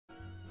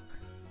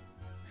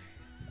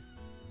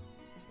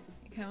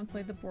haven't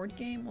played the board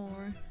game,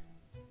 or...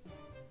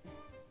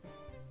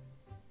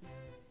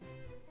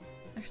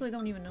 Actually, I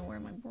don't even know where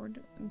my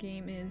board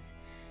game is,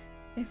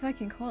 if I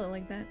can call it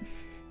like that.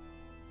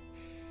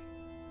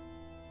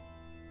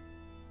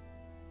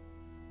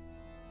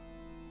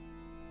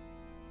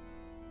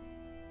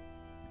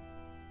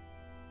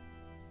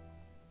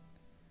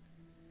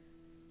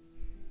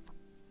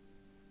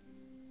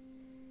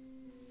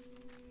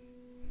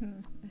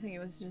 I think it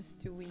was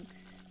just 2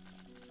 weeks.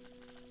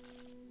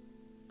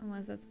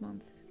 Unless that's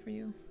months for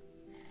you.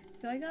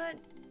 So I got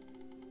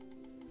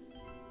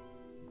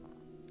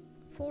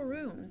 4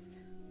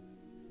 rooms.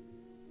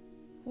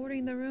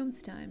 Hoarding the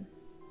rooms time.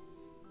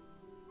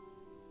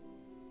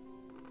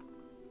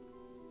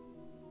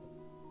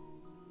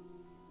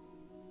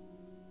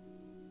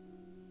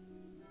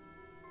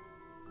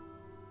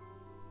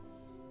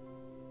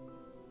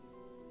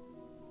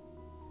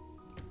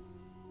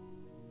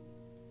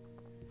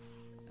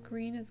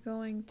 Green is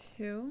going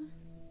to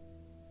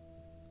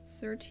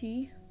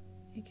 30.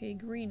 Okay,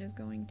 green is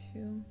going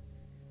to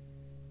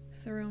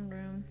throne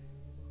room.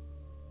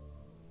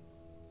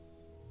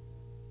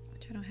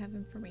 Which I don't have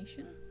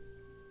information.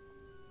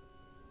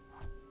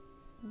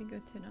 Would be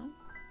good to know.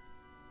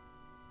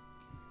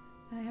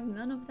 And I have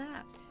none of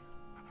that.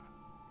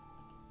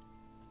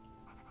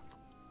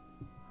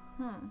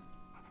 Huh.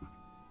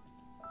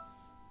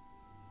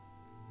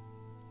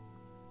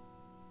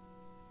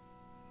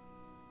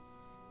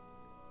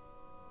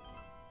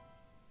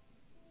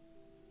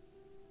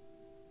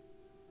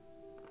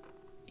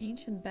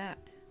 Ancient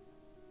bat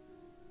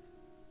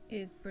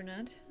is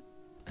brunette.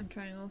 I'm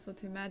trying also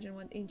to imagine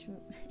what ancient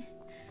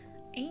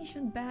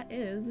ancient bat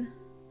is.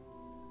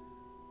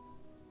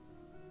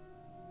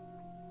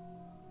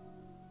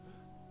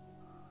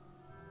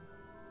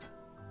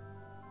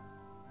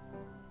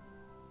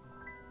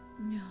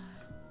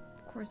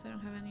 Of course I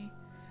don't have any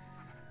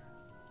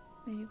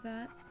of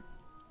that.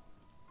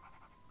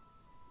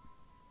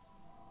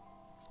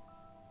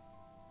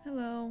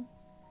 Hello.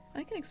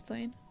 I can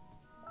explain.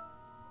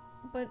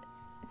 But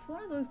it's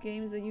one of those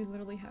games that you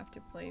literally have to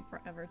play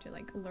forever to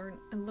like learn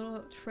a little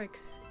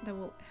tricks that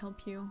will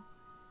help you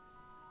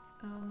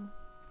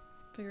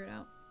figure it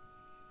out.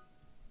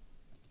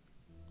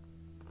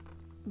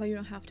 But you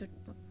don't have to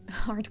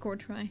hardcore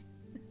try.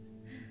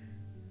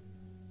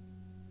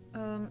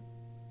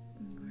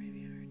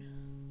 Graveyard,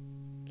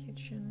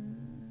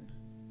 kitchen.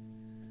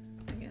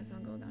 I guess I'll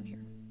go down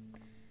here.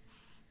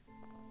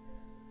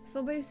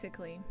 So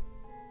basically,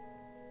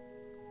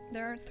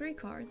 there are 3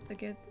 cards that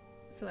get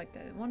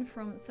selected. 1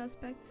 from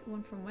suspects,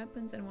 1 from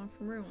weapons, and 1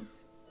 from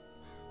rooms.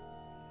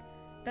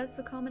 That's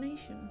the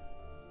combination.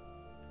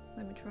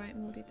 Let me try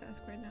and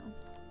multitask right now.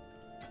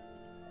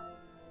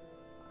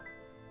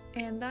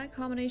 And that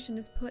combination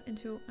is put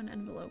into an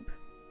envelope.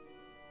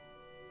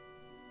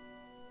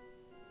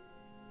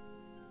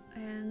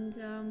 And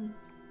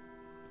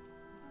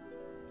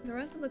the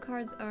rest of the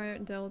cards are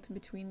dealt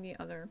between the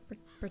other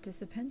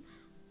participants.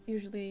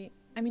 Usually,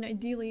 I mean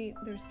ideally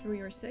there's 3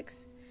 or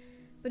 6.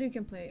 But you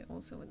can play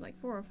also with like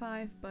 4 or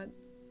 5, but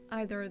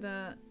either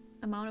the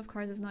amount of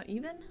cards is not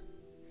even,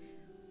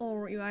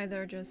 or you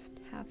either just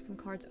have some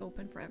cards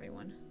open for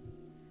everyone.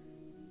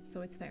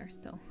 So it's fair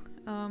still.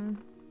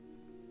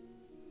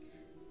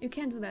 You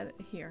can't do that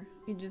here.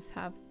 You just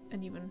have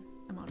an even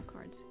amount of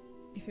cards.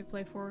 If you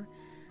play 4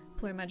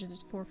 player matches,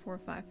 it's 4, 4,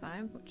 5,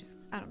 5, which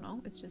is, I don't know,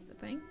 it's just a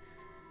thing.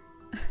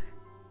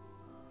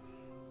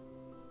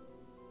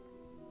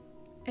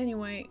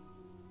 Anyway,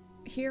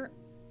 here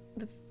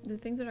the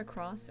things that are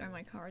crossed are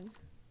my cards.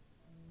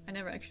 I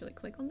never actually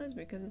click on this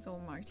because it's all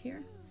marked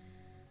here.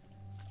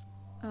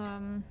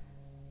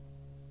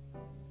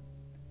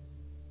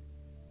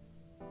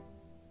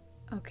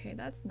 Okay,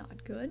 that's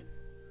not good.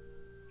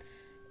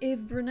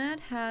 If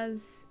brunette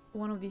has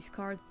one of these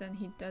cards, then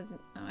he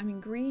doesn't know. I mean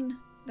green,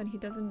 then he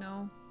doesn't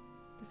know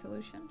the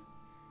solution.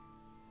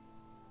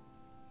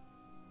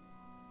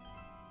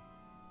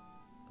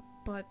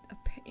 But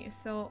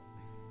so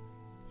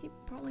he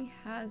probably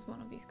has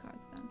one of these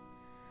cards then.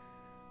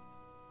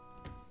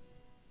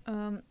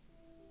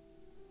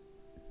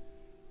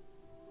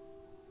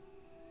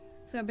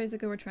 So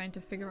basically we're trying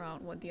to figure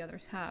out what the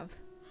others have,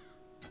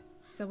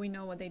 so we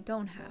know what they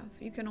don't have.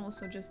 You can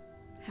also just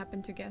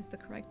happen to guess the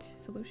correct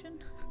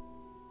solution.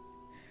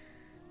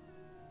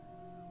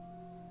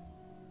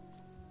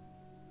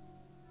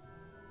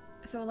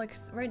 So like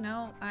right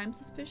now I'm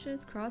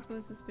suspicious, Crossbow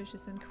is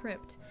suspicious, and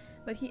Crypt,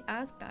 but he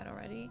asked that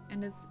already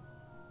and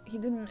he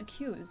didn't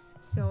accuse,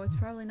 so it's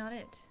probably not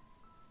it.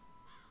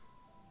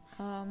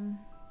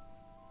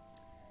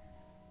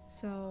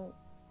 So,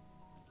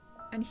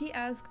 and he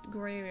asked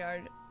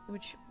Graveyard,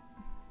 which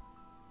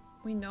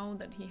we know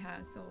that he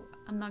has, so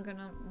I'm not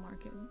gonna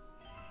mark it.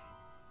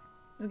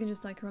 We can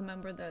just like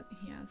remember that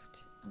he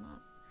asked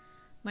about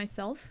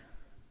myself.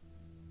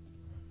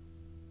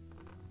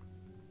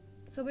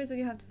 So basically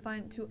you have to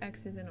find 2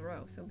 X's in a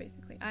row. So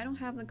basically I don't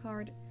have the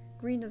card,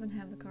 green doesn't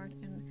have the card,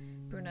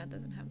 and brunette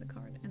doesn't have the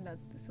card, and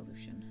that's the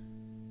solution.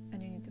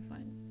 And you need to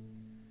find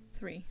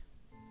 3.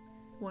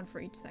 1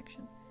 for each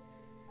section.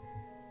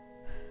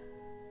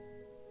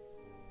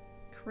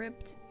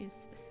 crypt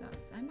is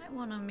sus. I might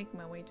want to make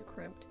my way to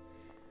crypt.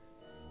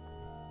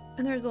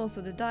 And there's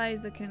also the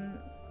dice that can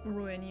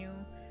ruin you.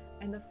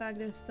 And the fact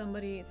that if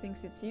somebody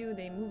thinks it's you,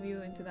 they move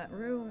you into that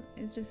room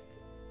is just...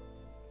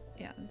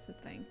 yeah, it's a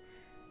thing.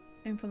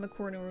 And from the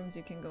corner rooms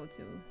you can go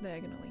to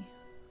diagonally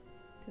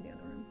to the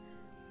other room.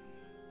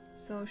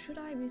 So should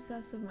I be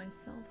sus of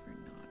myself or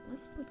not?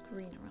 Let's put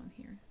green around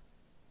here.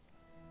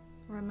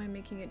 Or am I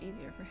making it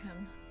easier for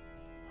him?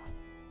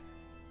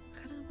 I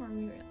kind of want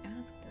me to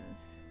ask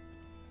this.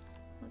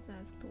 Let's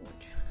ask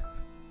Torch.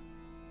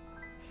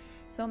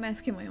 So I'm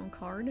asking my own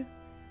card.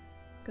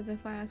 Because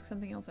if I ask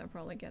something else, I'll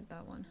probably get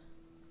that one.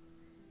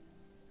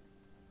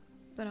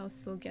 But I'll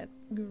still get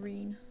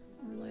green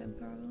or red,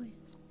 probably.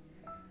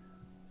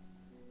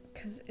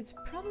 Because it's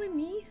probably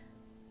me.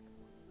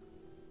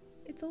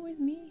 It's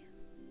always me.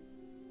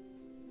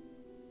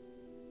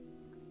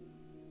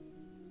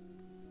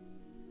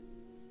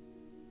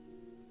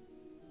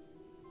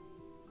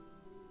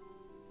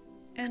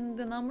 And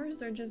the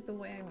numbers are just the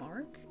way I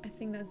mark. I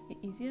think that's the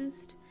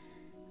easiest.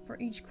 For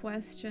each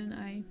question,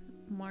 I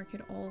mark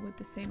it all with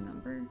the same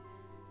number.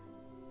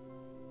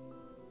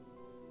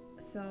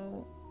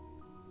 So,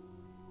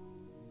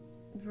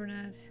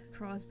 brunette,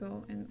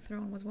 crossbow, and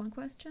throne was one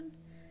question.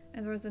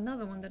 And there was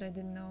another one that I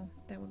didn't know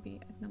that would be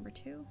at number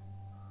 2.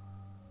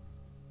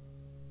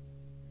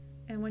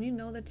 And when you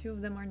know that 2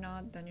 of them are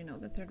not, then you know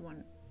the third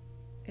one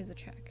is a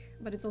check.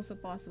 But it's also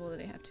possible that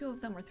they have 2 of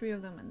them or 3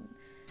 of them, and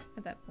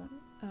at that point,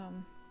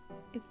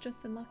 it's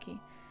just unlucky.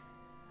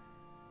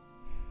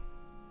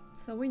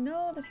 So we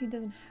know that he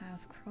doesn't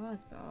have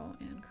crossbow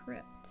and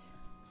crypt.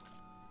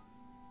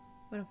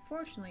 But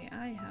unfortunately,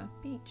 I have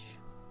beach.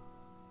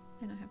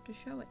 And I have to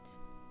show it.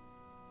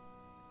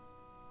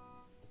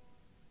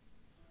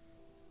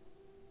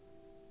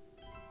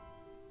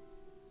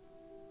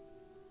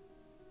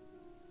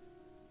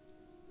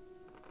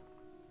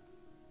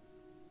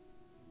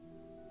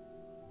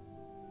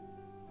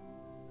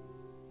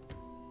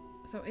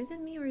 So is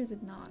it me or is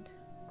it not?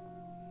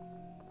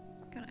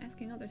 Kind of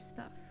asking other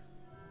stuff.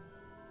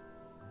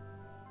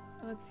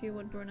 Let's see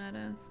what Brunette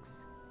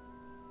asks.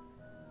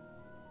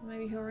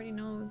 Maybe he already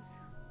knows.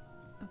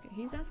 Okay,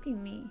 he's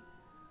asking me.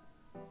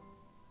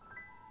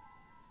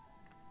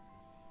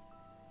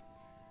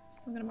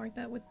 So I'm gonna mark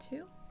that with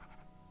 2.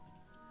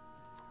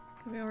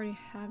 Because we already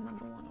have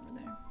number 1 over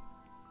there.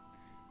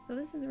 So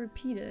this is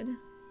repeated.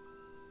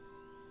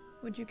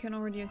 Which you can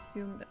already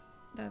assume that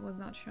that was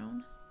not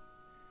shown.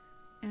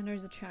 And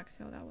there's a check,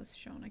 so that was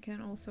shown. I can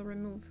also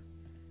remove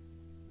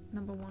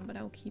number 1, but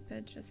I'll keep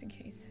it just in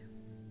case.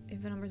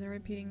 If the numbers are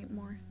repeating it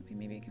more,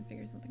 maybe I can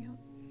figure something out.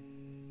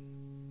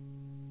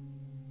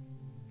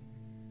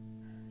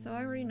 So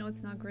I already know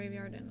it's not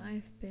graveyard and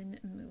I've been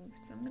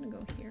moved, so I'm gonna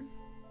go here.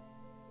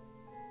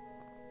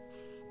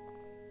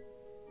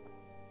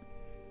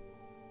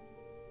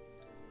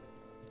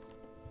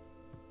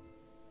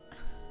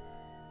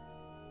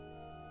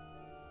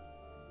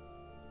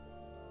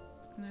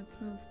 Let's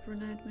move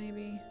brunette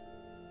maybe.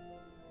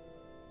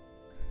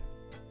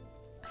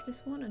 I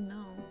just want to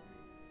know.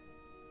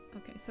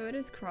 Okay, so it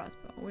is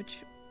crossbow,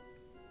 which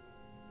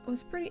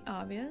was pretty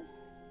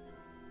obvious.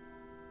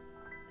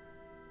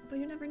 But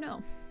you never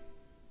know.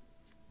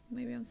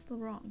 Maybe I'm still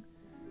wrong.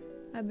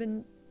 I've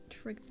been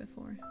tricked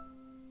before.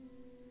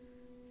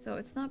 So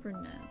it's not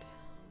brunette.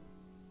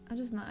 I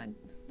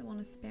don't want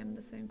to spam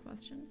the same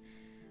question.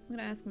 I'm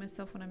gonna ask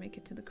myself when I make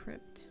it to the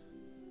crypt.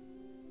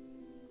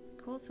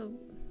 Also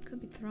could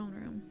be throne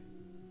room.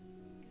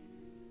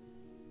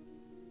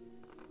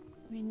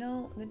 We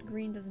know that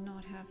green does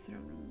not have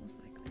throne room,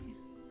 most likely.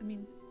 I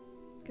mean,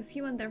 because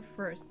he went there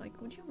first.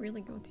 Like, would you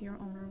really go to your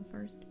own room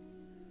first?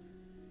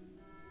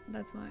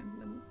 That's why,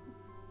 but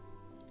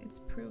it's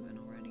proven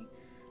already.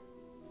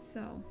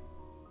 So,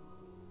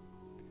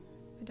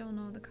 I don't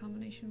know the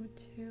combination with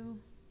 2.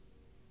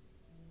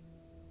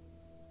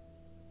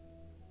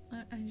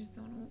 I just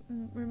don't want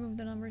to remove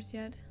the numbers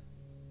yet.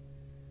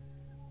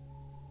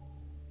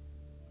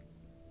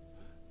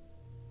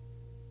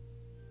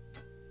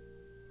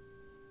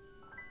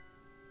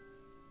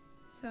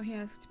 So he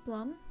asked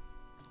plum.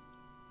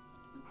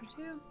 Number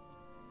 2.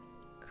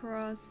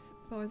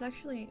 Crossbow is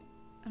actually...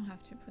 I don't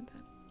have to put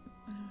that.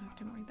 I don't have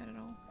to mark that at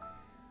all.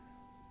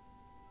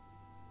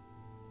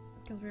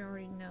 Because we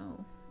already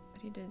know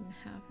that he didn't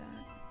have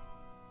that.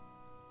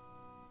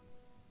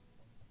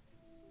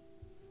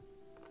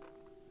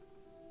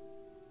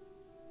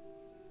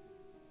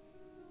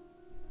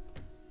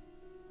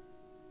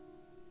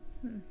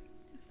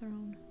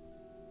 Throne.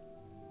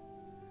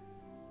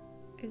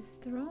 Is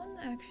throne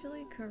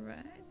actually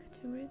correct?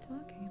 What are you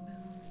talking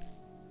about?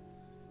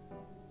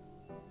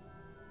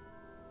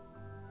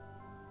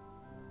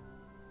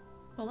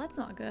 Well, that's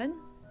not good.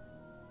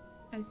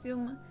 I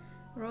assume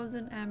rose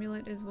and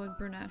amulet is what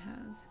brunette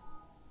has.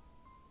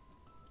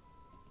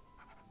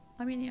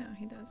 I mean, yeah,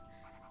 he does.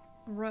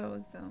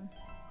 Rose, though.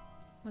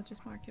 Let's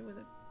just mark it with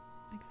an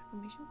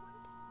exclamation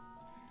point.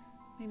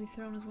 Maybe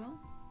throne as well.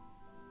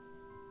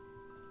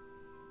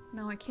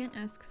 Now I can't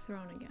ask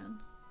throne again.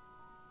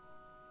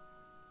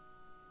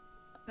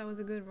 That was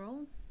a good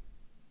roll.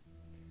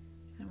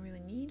 I don't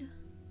really need.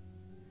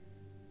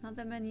 Not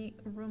that many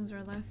rooms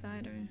are left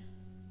either.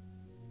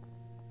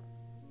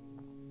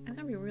 It's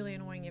gonna be really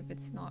annoying if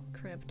it's not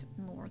crypt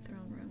nor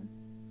throne room.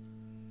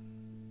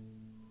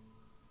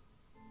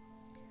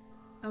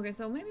 Okay,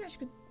 so maybe I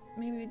should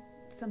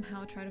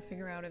somehow try to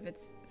figure out if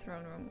it's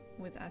throne room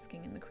with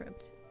asking in the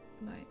crypt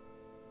by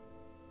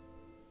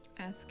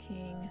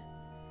asking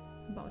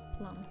about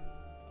Plum.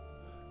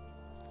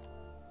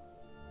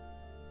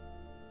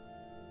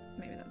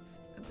 Maybe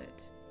that's a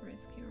bit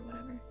risky or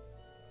whatever.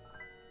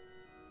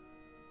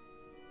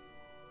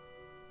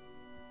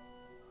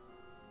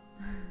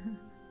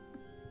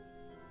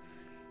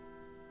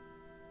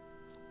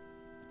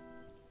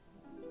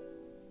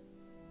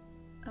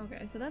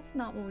 Okay, so that's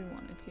not what we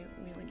wanted to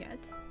really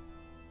get.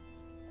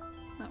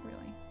 Not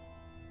really.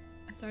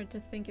 I started to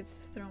think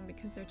it's thrown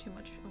because they're too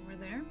much over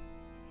there.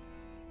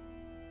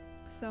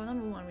 So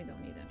number one, we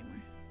don't need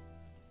anymore.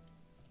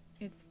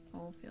 It's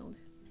all filled.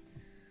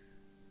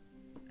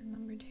 And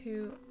number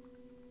two,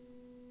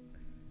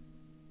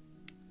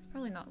 it's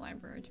probably not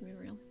library, to be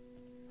real.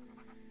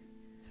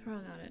 It's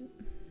probably not it.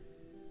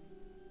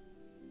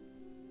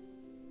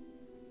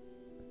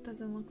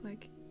 Doesn't look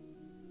like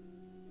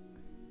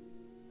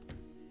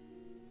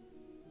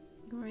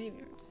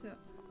graveyard. So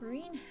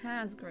Green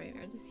has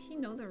graveyard. Does he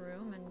know the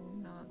room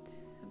and not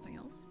something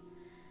else?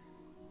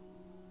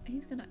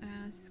 He's gonna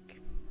ask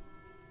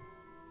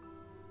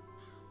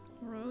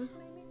Rose,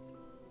 maybe?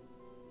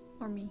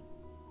 Or me.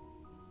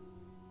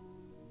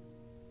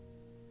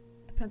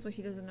 Depends what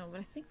he doesn't know, but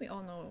I think we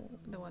all know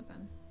the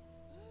weapon.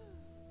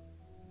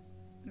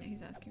 Yeah,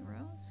 he's asking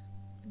Rose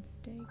and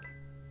Steak.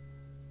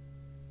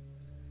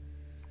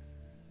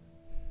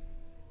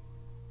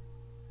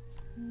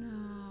 No.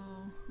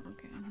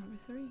 Okay, number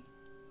three.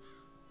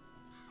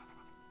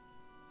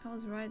 I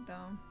was right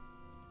though.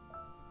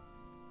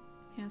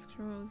 He asked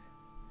Rose.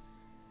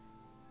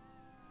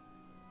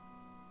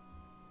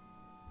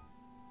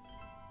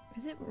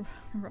 Is it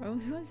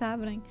Rose? What's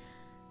happening?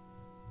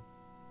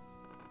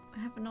 I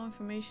have no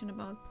information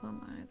about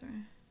Plum either.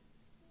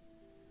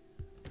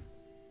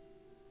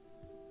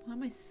 Why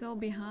am I so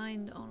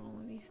behind on all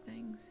of these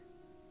things?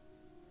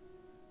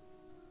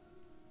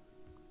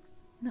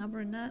 Now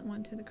Brunette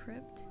went to the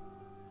crypt.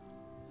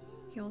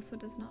 He also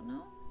does not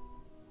know?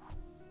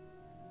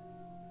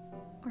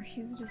 Or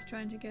he's just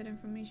trying to get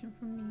information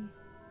from me.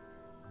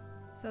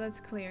 So that's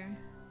clear.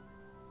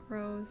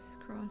 Rose,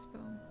 crossbow,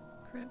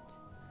 crypt.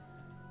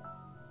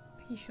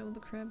 He showed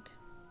the crypt.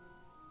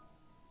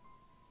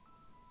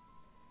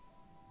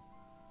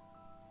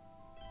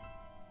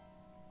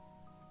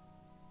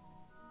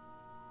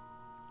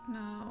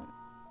 Now,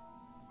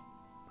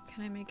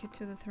 can I make it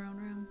to the throne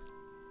room?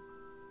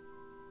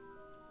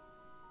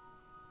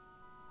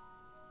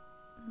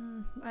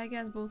 I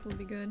guess both would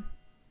be good.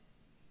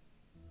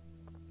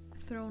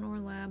 Throne or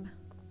lab.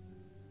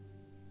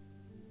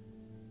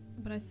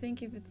 But I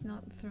think if it's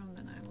not throne,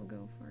 then I will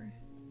go for...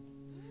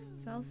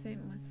 So I'll say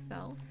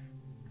myself,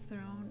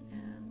 throne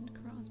and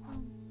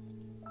crossbow.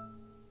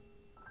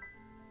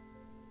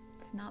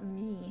 It's not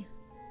me.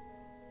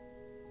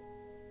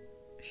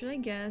 Should I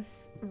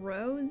guess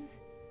Rose,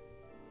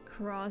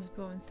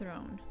 crossbow, and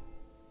throne?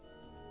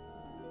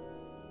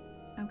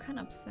 I'm kind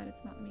of upset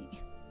it's not me.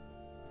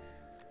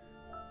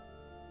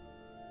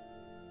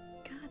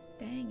 God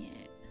dang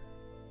it.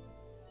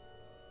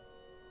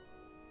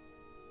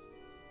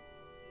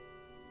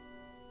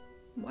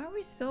 Why are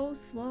we so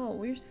slow?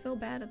 We're so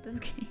bad at this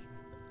game.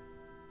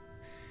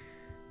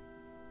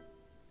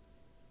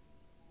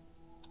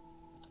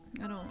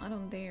 I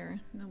don't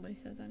dare. Nobody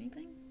says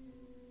anything.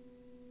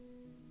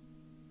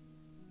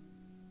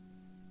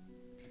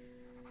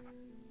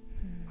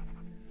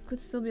 Could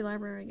still be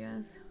library, I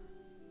guess.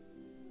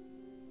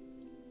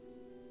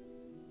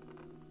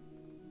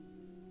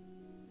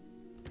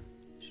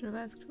 Should have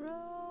asked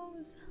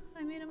Rose.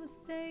 I made a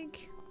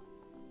mistake.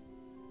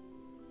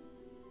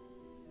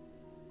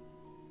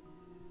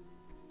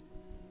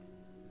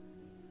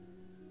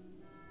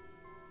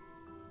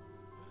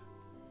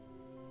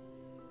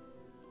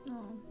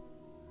 Oh.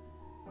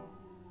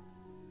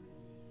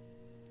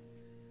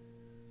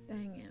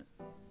 Dang it.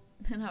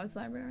 And I was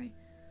library.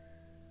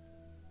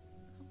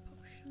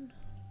 Potion.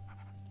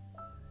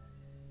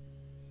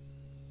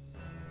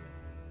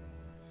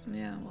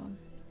 Yeah, well.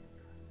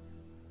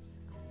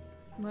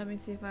 Let me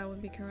see if I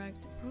would be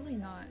correct. Probably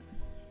not.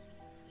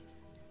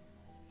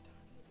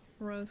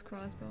 Rose,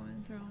 crossbow,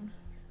 and throne.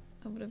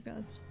 I would have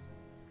guessed.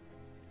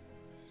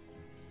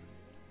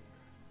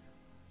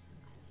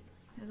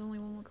 There's only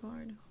one more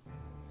card.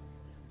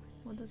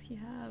 What does he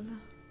have?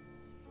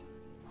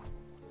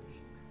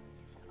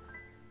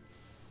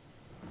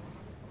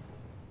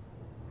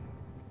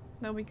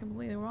 That would be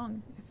completely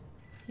wrong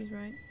if he's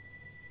right.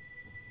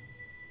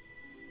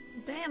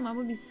 Damn, I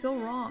would be so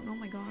wrong. Oh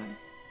my god.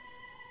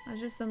 I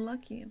was just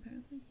unlucky,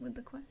 apparently, with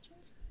the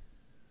questions.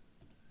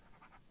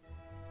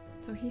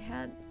 So he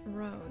had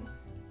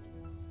Rose.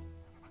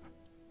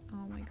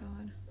 Oh my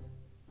god.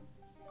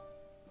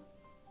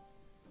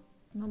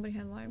 Nobody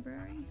had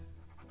library?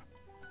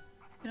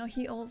 You know,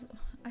 he also...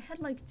 I had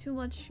like too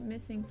much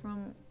missing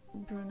from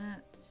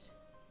brunette.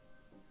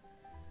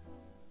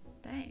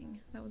 Dang,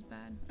 that was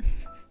bad.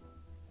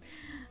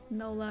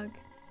 No luck.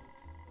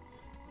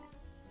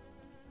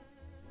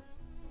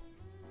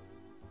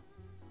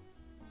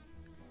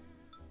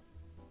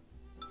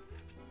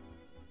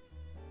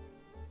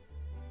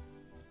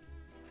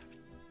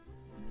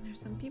 There's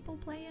some people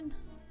playing.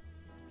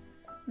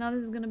 Now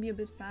this is gonna be a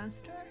bit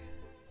faster.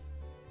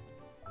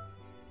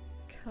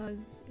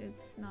 Because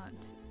it's not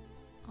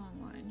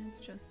online, it's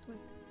just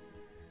with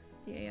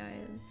the AI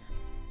is.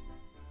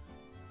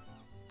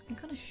 I'm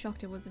kind of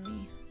shocked it wasn't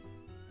me.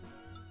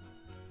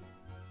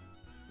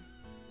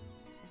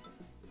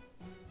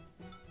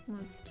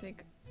 Let's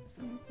take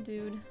some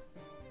dude.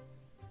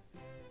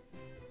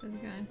 This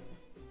guy.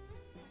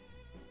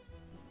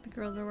 The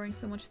girls are wearing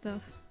so much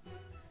stuff.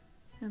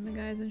 And the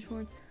guy's in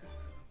shorts.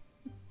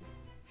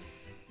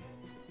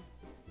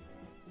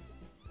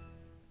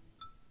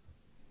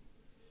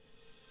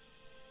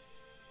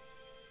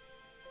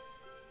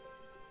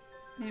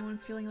 Anyone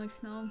feeling like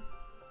snow?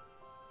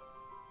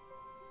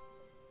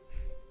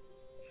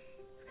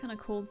 It's kind of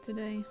cold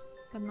today,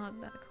 but not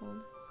that cold.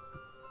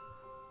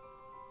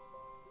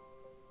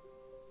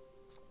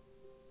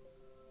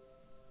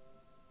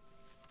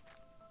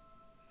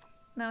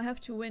 Now I have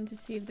to win to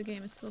see if the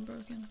game is still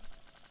broken.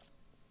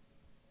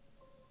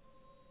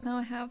 Now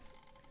I have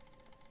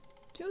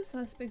 2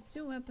 suspects,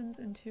 2 weapons,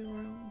 and 2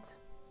 rooms.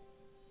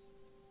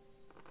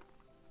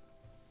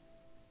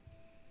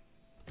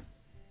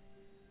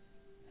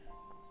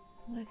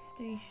 Lift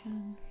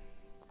station.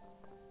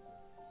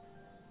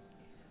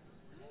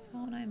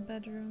 Sauna and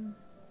bedroom.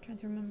 Trying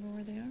to remember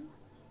where they are.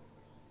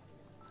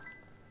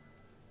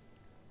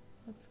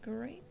 That's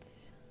great.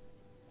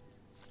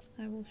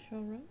 I will show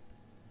room.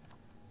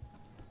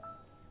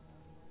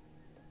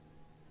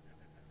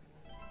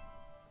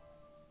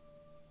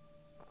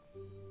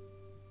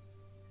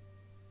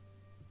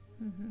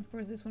 Of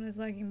course, this one is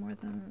lagging more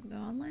than the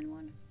online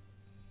one.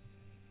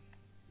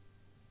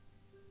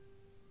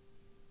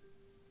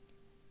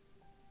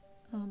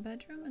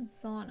 Bedroom and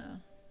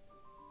sauna.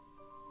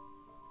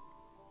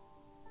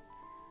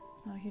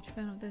 Not a huge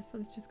fan of this.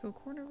 Let's just go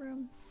corner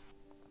room.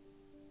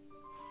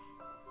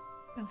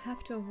 I'll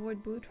have to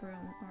avoid boot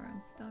room or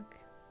I'm stuck.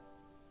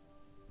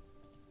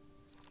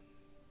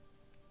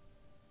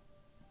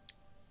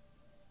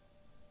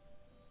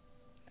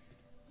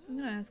 I'm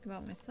gonna ask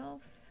about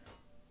myself.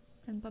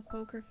 And but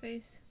poker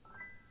face.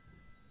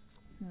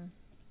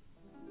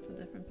 It's a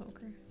different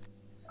poker.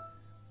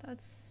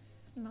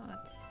 That's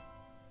not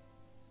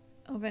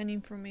of any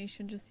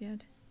information just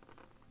yet.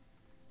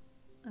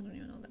 I don't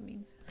even know what that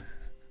means.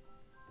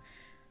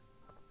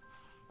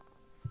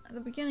 At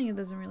the beginning it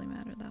doesn't really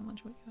matter that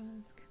much what you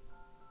ask.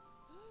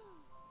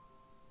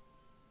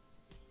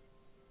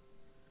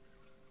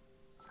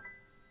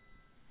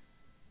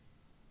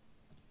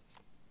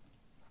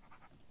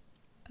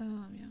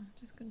 Yeah,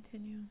 just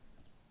continue.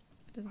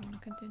 It doesn't want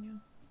to continue.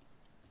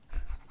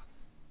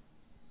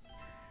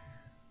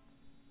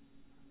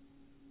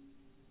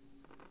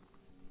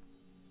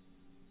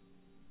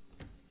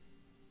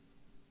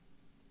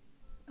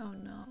 Oh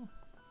no.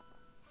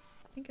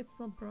 I think it's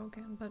still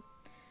broken, but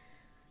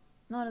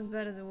not as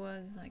bad as it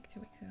was like 2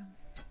 weeks ago.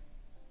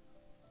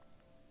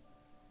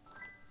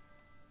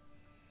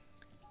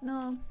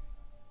 No.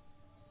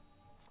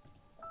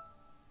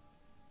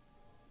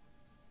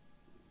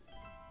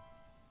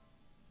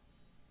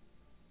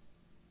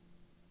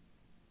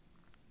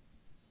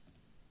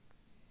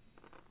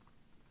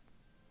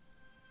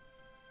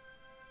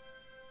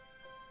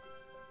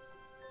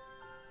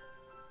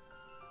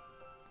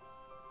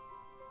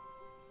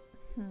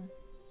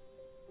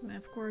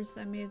 Of course,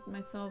 I made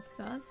myself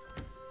sus.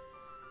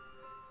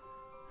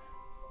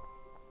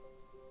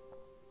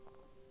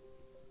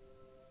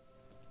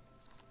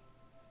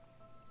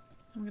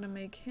 I'm gonna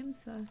make him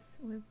sus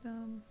with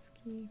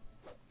Ski.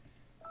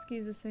 Ski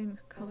is the same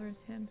color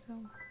as him,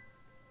 so.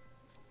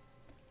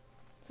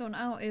 So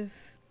now,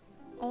 if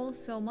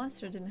also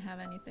Mustard didn't have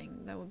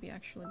anything, that would be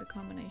actually the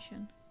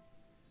combination.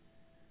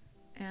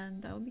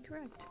 And that would be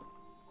correct.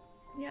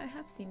 Yeah, I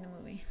have seen the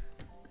movie.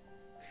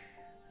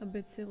 A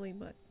bit silly,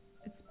 but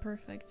it's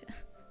perfect.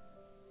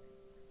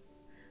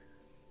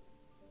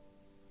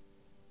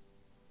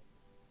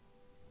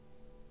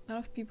 A lot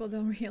of people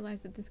don't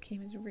realize that this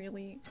game is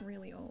really,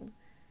 really old.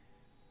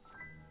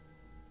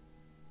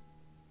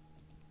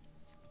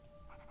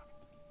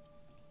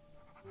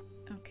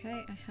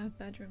 Okay, I have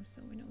bedroom,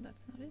 so we know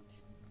that's not it.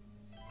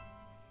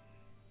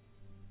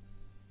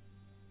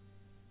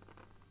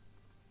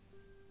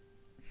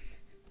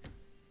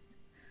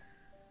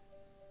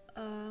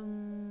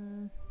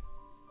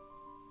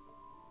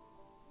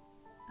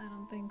 I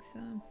don't think so.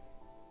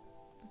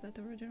 Was that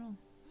the original?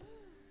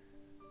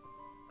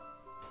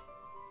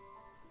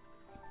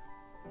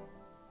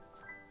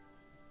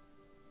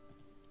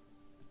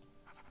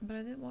 But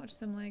I did watch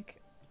some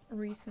like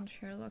recent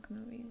Sherlock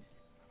movies.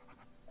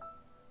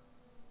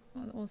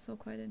 Well, also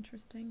quite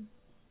interesting.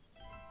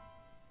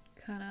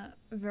 Kinda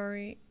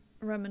very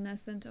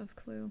reminiscent of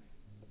Clue.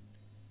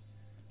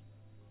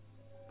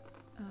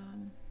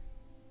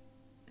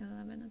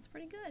 11, that's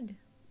pretty good.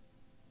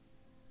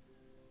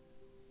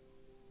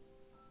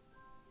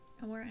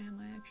 Oh, where am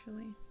I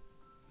actually?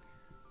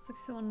 It's like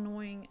so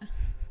annoying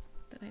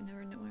that I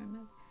never know where I'm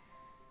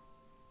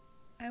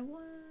at. I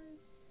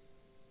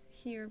was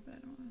here, but I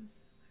don't know.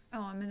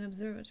 Oh, I'm in an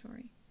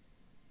observatory.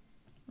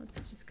 Let's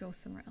just go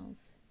somewhere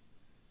else.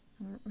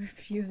 I'm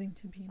refusing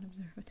to be an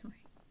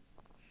observatory.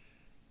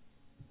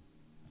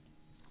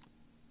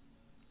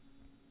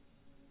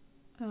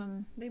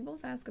 They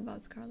both ask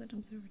about Scarlet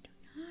Observatory.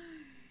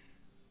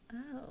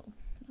 Oh,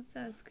 let's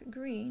ask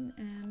Green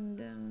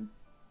and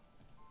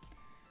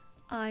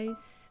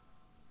Ice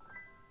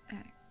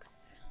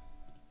X.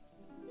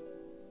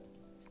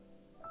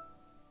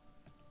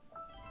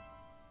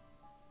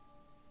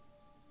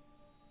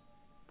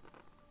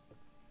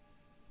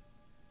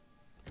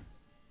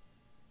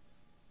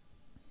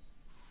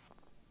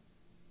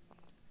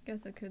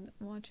 Guess I could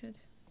watch it.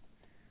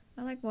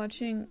 I like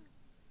watching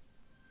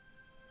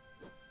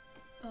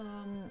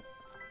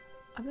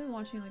I've been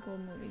watching like old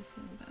movies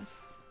in the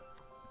past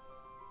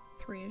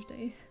 3-ish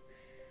days.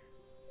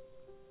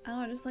 I don't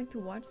know, I just like to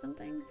watch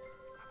something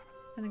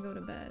and then go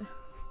to bed. And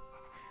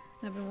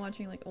I've been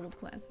watching like old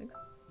classics.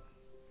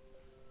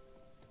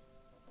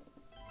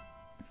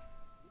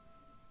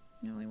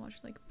 I only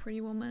watched like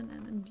Pretty Woman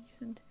and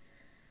Indecent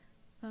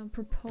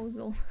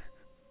Proposal.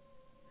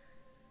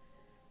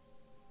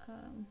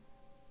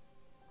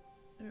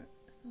 Or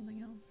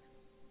something else.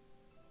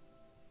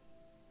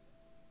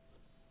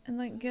 And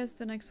I guess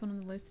the next one on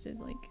the list is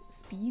like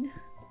Speed.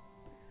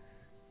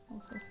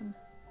 Also some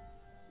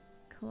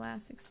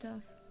classic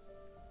stuff.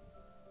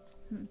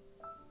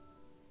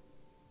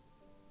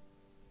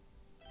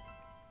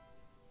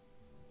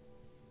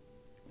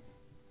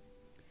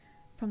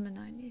 From the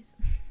 90s.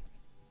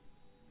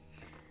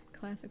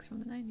 Classics from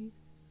the 90s.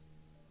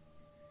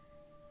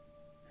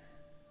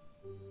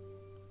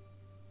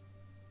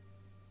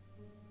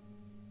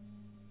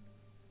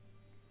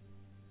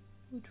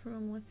 Boot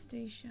room, lift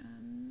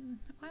station.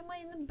 Why am I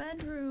in the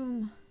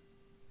bedroom?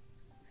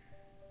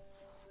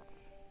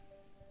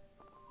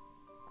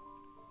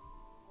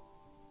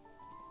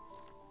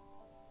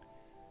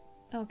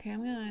 Okay,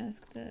 I'm gonna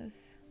ask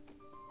this.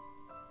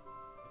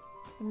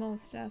 The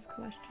most asked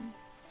questions.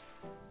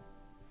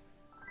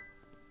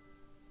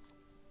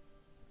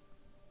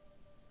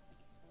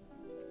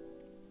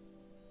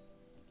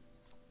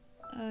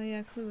 Oh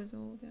yeah, Clue is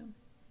old, yeah.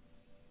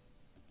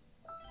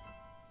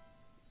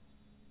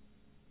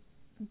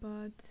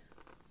 But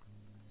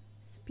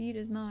Speed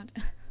is not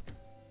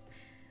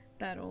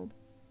that old.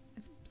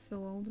 It's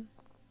still old.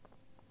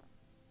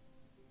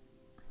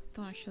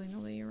 Don't actually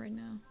know the year right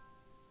now.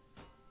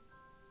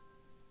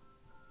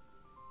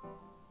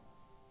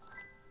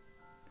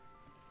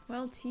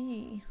 Well,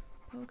 T.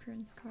 Poker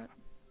and Scarlet.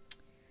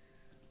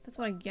 That's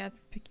what I get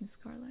for picking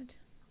Scarlet.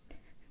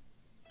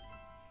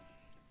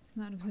 It's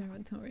not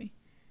observatory.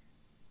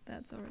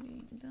 That's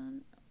already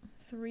done.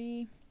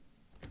 3.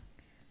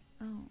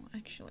 Oh,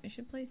 actually, I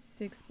should play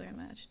 6-player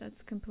match.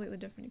 That's a completely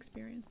different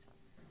experience.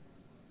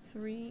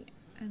 3,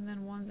 and then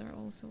 1s are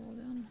also all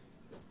done.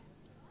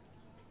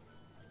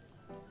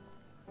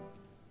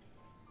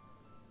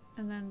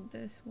 And then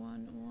this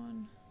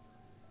one.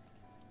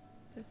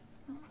 This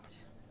is not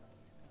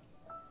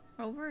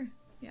over?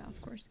 Yeah,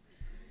 of course.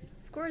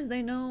 Of course,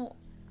 they know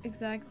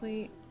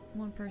exactly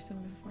one person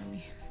before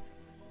me.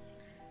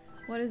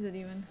 What is it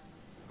even?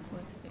 It's a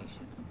lift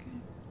station, okay.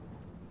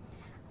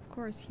 Of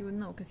course he would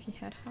know, because he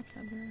had hot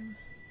tub room.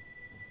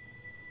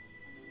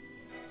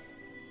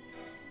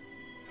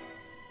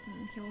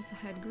 And he also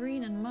had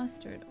green and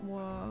mustard.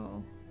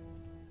 Whoa.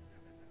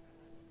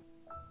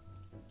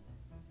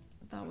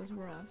 That was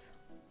rough.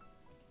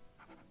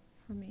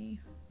 For me.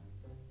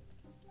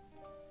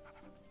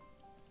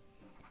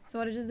 So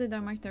what I just did, I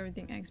marked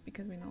everything X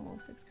because we know all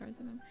 6 cards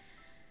of them.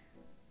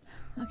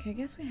 Okay, I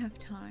guess we have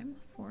time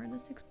for the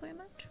 6-player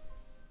match.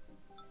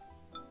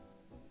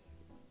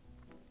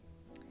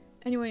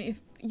 Anyway,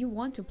 if you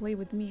want to play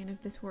with me and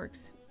if this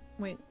works...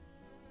 Wait,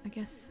 I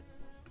guess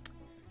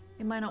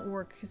it might not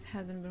work because it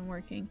hasn't been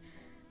working.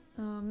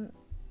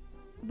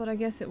 But I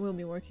guess it will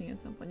be working at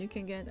some point. You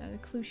can get a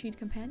Clue Sheet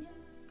Companion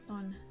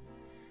on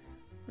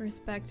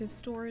respective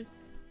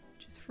stores,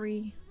 which is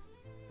free.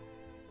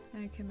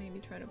 And you can maybe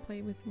try to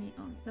play with me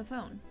on the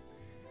phone.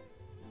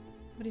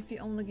 But if you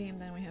own the game,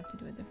 then we have to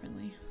do it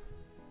differently.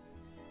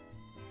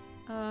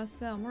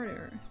 So,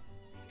 Murder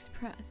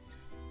Express.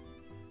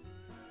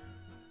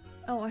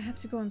 Oh, I have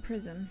to go in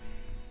prison.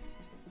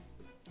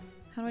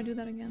 How do I do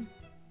that again?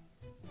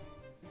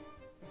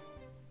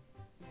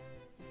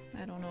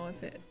 I don't know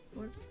if it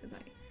worked because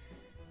I'm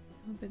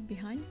a bit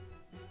behind.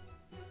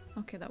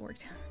 Okay, that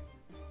worked.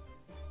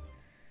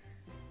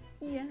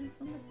 Yes,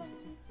 on the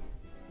phone.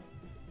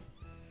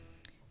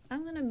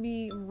 I'm gonna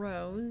be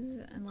Rose,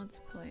 and let's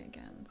play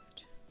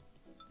against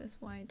this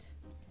white.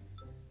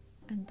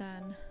 And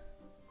then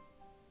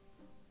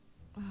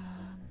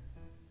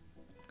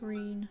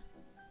green.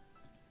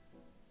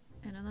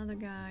 And another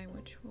guy,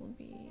 which will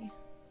be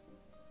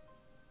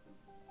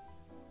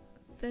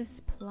this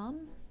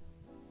plum.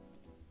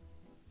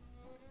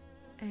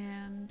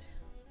 And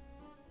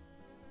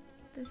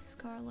this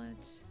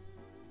Scarlet.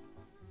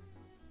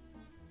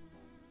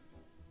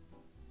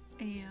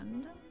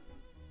 And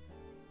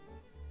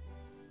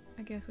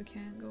I guess we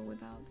can't go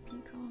without the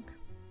Peacock.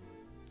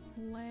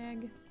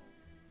 Lag.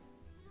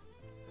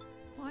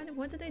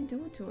 What did they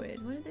do to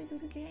it? What did they do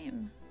to the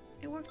game?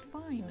 It worked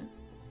fine.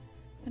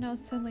 And now it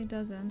suddenly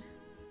doesn't.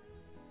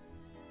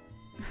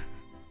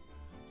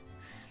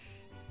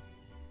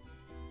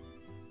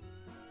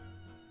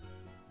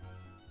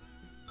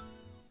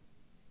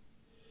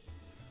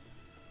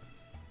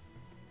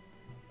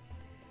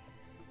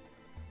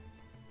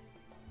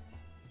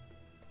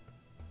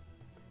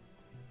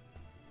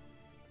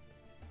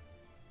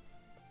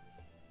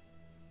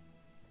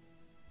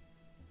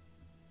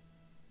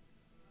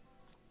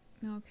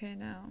 Okay,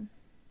 now.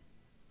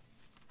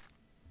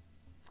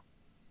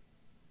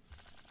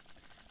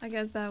 I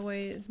guess that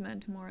way is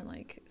meant more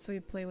like, so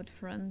you play with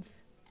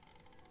friends.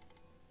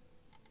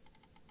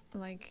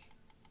 Like,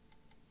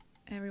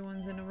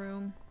 everyone's in a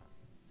room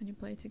and you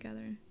play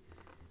together.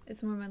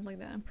 It's more meant like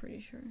that, I'm pretty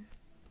sure.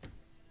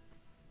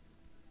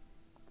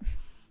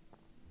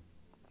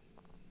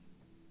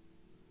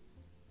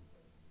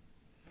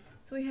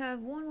 So we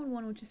have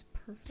 111, which is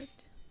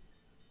perfect.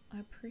 I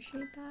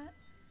appreciate that.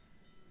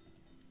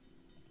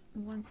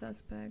 One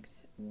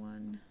suspect,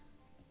 one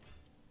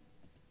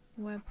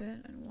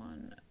weapon, and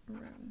one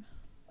room.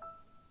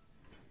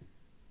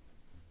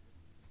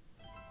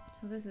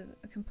 So this is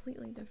a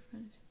completely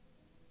different.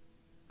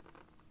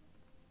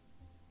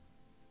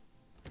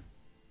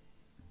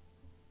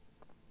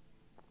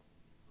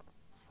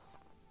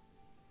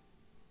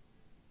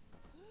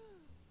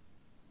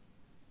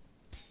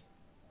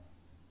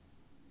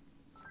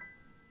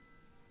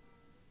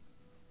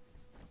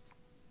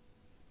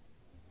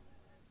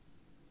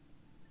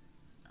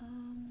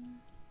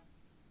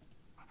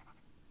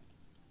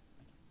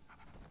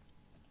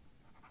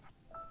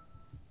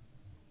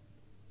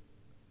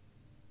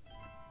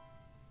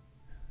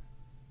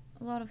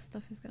 A lot of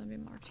stuff is gonna be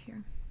marked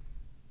here.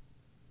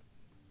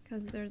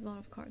 Because there's a lot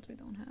of cards we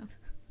don't have.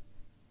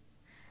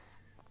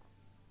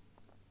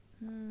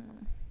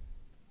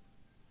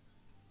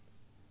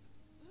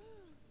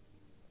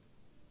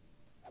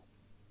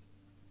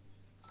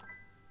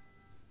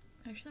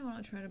 Actually, I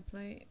want to try to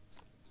play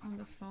on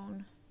the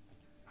phone.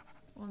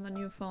 On the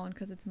new phone,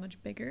 because it's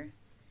much bigger.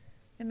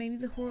 And maybe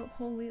the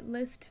whole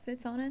list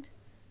fits on it.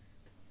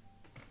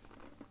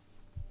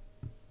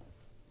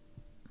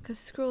 Because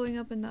scrolling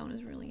up and down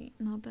is really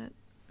not that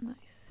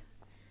nice.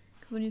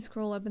 Because when you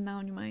scroll up and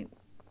down, you might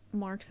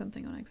mark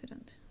something on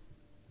accident.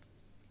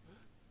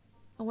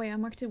 Oh wait, I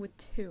marked it with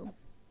 2.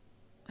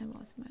 I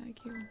lost my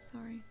IQ,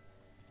 sorry.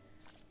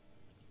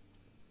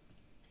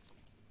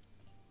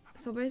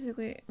 So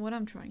basically, what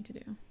I'm trying to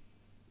do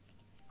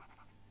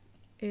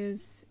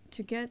is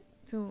to get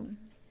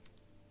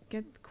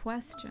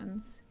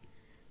questions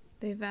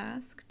they've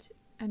asked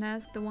and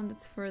ask the one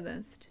that's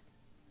furthest.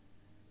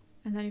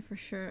 And then you for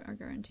sure are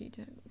guaranteed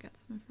to get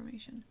some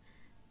information.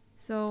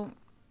 So,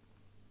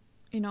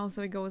 you know,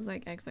 so it goes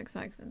like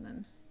XXX and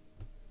then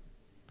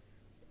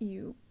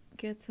you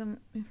get some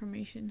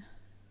information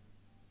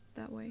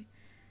that way.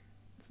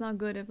 It's not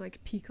good if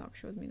like Peacock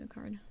shows me the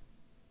card.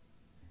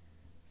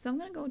 So I'm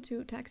gonna go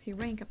to taxi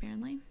rank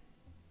apparently.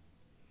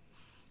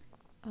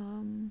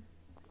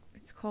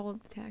 It's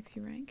called taxi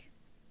rank.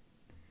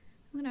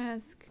 I'm gonna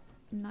ask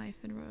Knife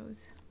and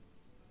Rose.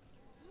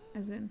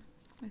 As in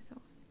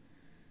myself.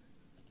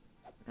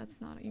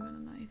 That's not even a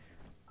knife.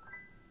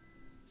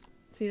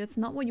 See, that's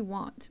not what you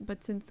want,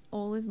 but since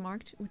all is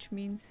marked, which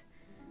means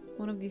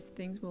one of these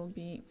things will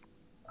be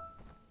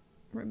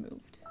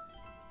removed.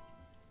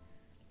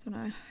 So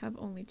now I have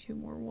only 2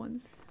 more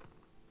ones.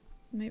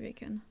 Maybe I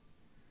can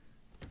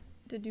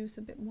deduce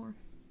a bit more.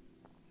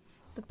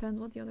 Depends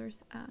what the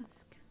others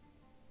ask.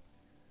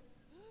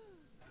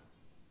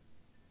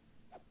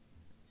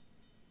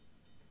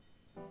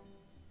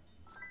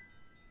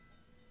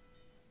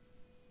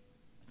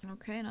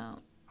 Okay, now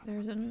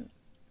there's a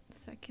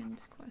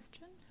second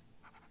question.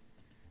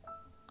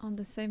 On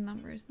the same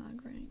number is not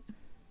great.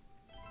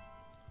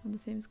 On the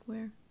same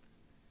square.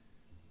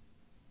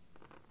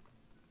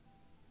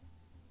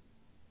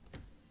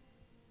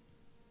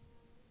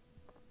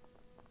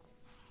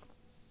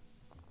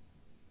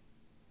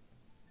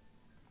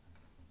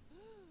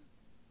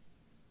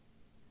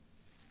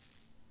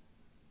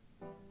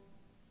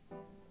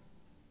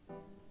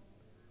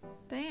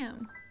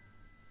 Damn.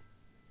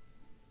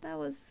 That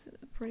was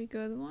a pretty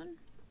good one.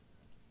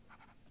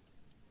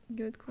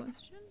 Good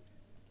question.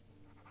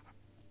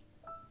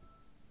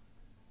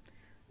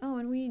 Oh,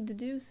 and we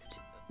deduced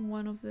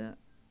one of the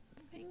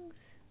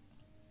things.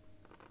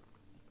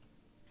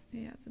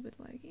 Yeah, it's a bit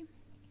laggy.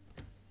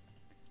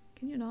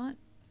 Can you not?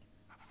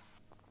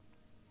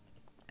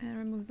 And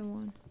remove the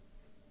 1.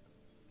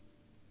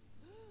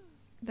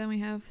 Then we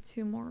have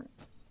 2 more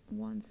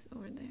ones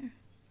over there.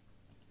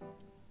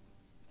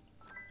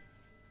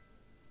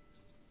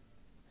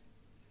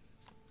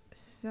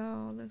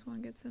 So this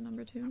one gets a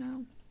number 2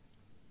 now.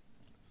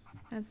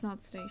 That's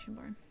not station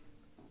bar.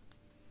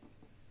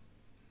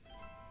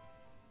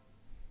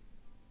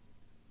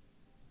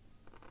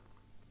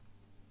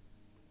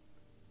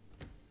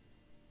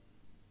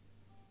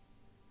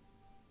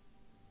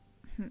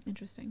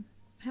 Interesting.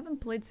 I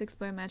haven't played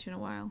 6-player match in a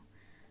while.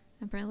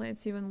 Apparently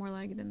it's even more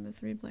lag than the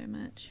 3-player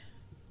match.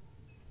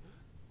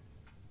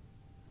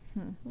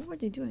 What were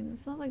they doing?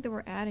 It's not like they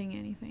were adding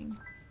anything.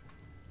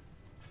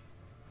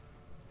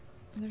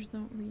 There's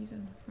no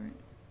reason for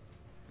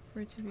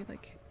it to be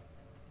like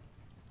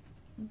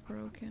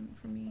broken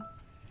for me.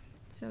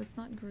 So it's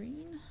not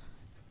green.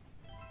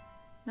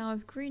 Now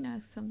if green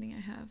asks something I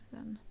have,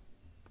 then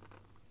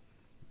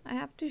I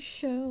have to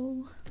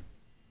show.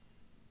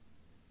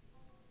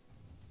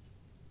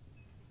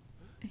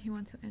 He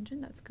wants to engine,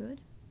 that's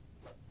good.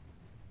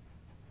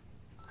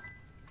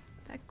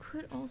 That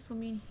could also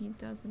mean he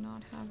does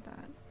not have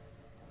that.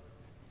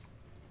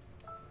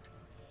 He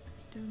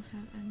doesn't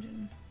have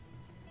engine.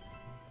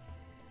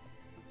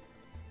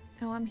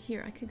 Oh, I'm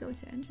here. I could go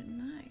to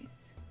engine.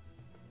 Nice.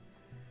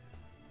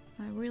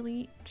 A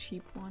really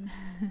cheap one.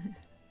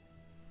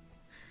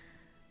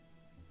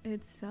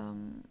 It's I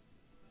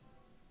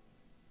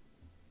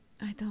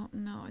don't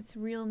know. It's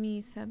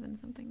Realme 7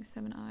 something,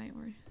 7i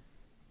or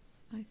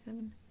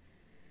i7.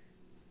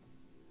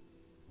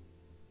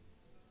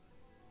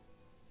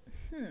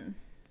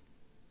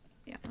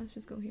 Yeah, let's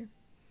just go here.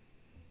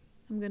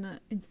 I'm gonna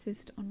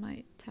insist on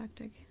my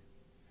tactic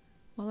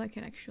while I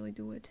can actually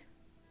do it.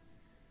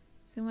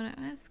 So I'm gonna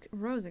ask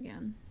Rose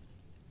again.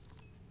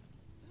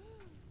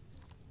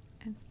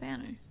 And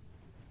Spanner.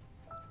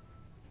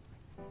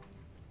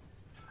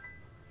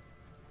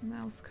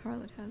 Now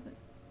Scarlet has it.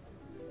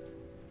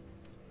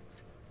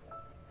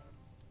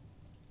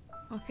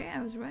 Okay,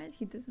 I was right.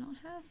 He does not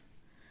have.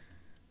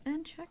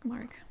 And check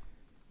mark.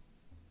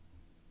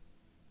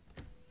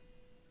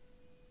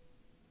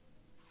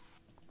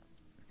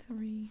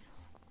 Three.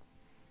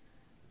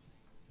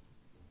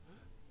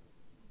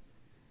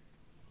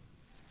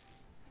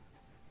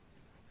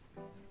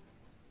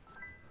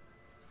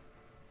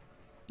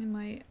 And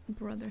my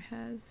brother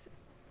has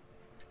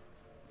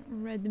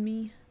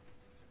Redmi,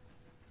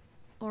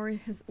 or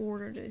has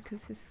ordered it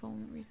because his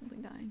phone recently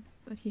died,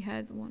 but he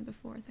had one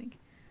before, I think.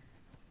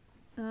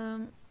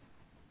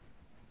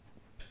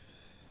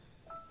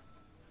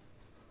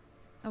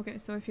 Okay,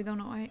 so if you don't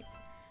know, I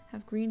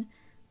have green.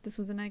 This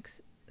was an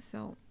X,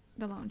 so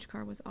the launch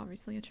car was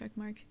obviously a check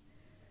mark.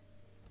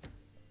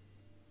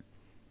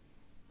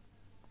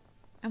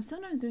 I'm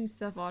sometimes doing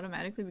stuff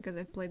automatically because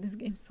I've played this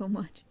game so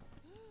much.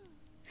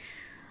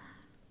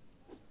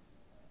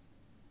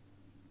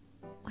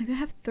 Like, I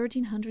have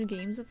 1,300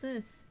 games of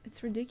this.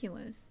 It's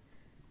ridiculous.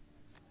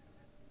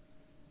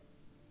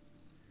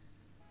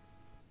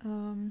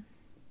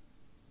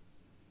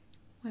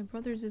 My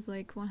brother's is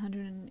like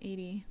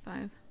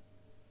 185.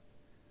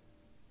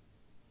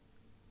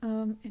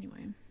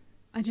 Anyway.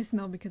 I just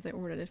know because I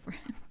ordered it for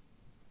him.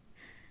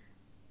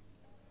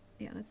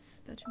 Yeah, that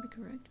should be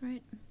correct,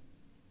 right?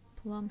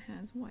 Plum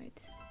has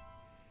white.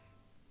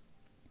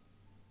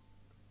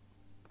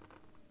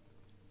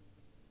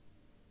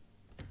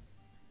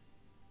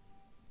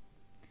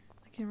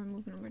 I can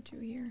remove number 2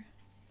 here.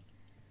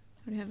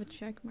 I would have a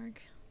check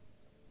mark.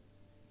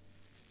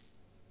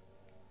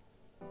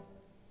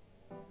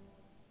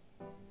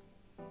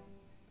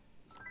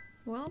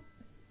 Well,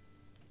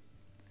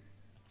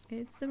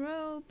 it's the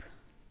rope.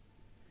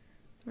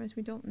 The rest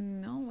we don't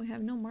know. We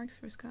have no marks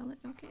for Scarlet.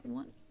 Okay,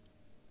 1.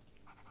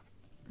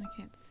 I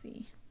can't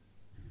see.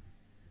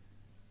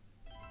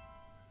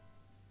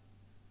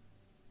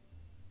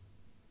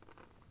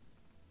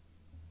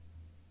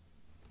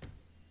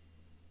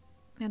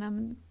 And I'm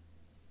in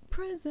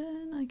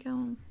prison. I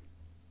go.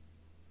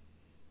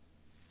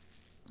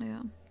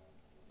 Yeah.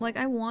 Like,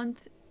 I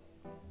want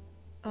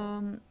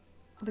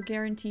the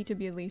guarantee to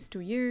be at least 2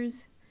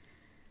 years.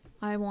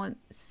 I want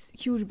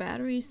huge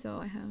battery, so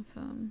I have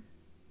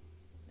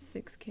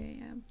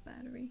 6K amp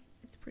battery.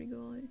 It's pretty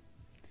good.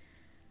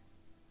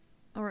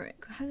 Alright,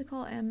 how's it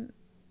called? M-A-H.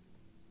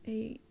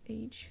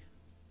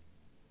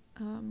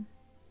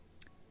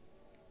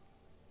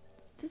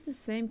 Is this the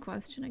same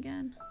question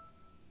again?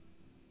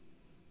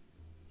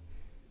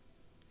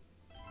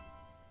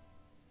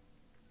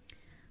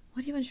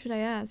 What even should I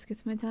ask?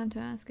 It's my time to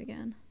ask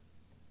again.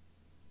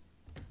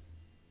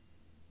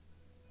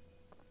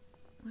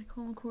 Like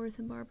home course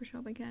and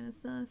barbershop again, it's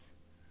this.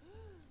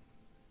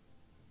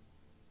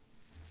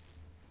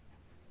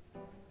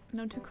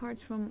 No 2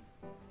 cards from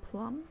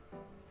Plum.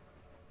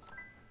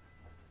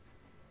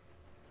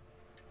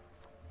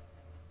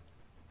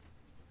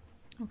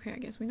 Okay, I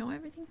guess we know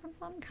everything from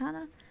Plum,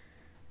 kinda.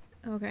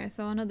 Okay,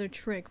 so another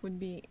trick would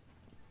be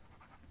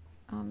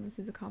this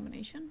is a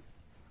combination,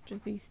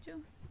 just these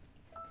 2.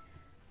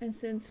 And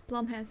since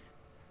Plum has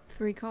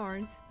 3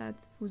 cards,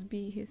 that would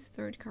be his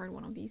 3rd card,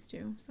 one of these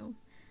 2. So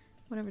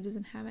whatever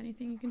doesn't have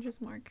anything, you can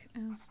just mark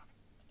as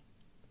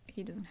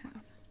he doesn't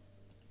have.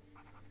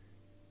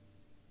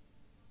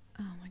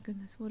 Oh my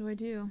goodness, what do I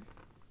do?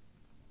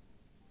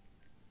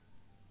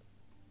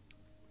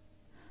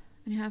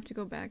 And you have to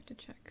go back to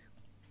check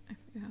if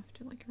you have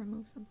to like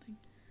remove something.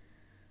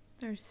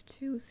 There's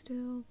 2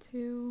 still,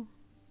 2.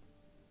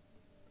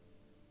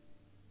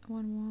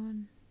 1,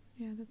 1.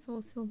 Yeah, that's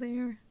all still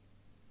there.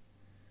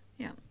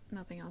 Yeah,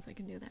 nothing else I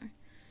can do there.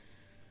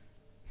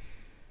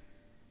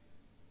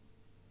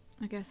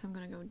 I guess I'm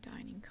gonna go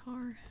dining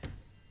car.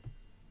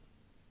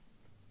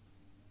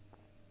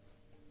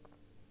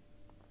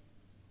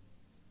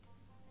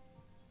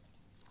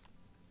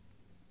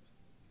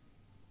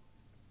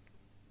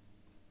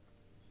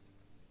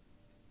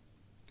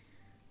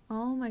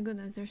 Oh my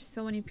goodness, there's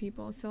so many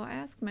people. So I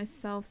asked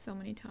myself so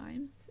many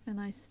times, and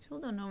I still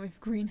don't know if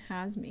green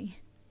has me.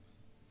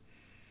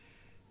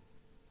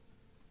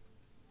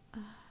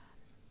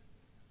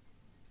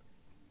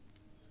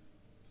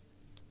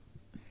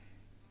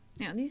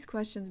 Yeah, these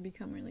questions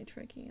become really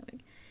tricky.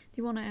 Like, do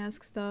you want to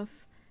ask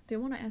stuff? Do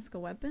you want to ask a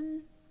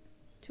weapon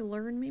to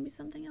learn maybe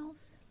something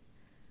else?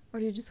 Or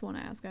do you just want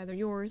to ask either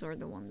yours or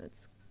the one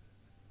that's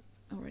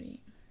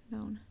already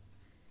known?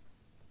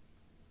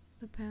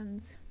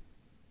 Depends.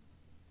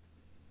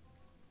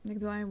 Like,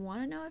 do I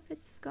want to know if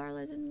it's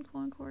Scarlet in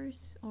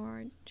Concourse,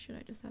 or should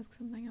I just ask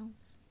something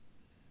else?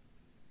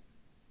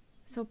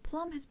 So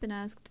Plum has been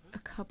asked a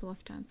couple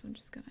of times, so I'm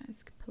just gonna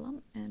ask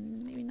Plum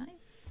and maybe Knife.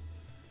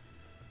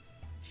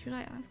 Should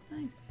I ask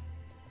Knife?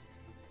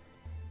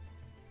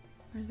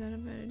 Or is that a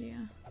bad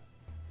idea?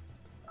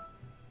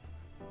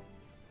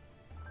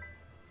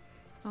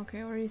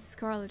 Okay, or is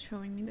Scarlet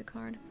showing me the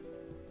card?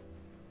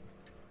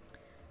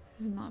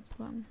 This is not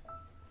Plum.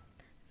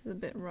 This is a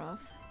bit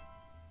rough.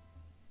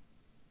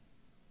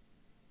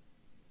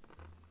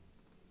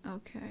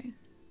 Okay,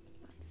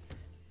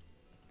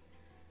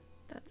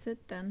 that's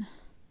it then.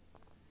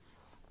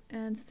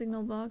 And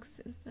signal box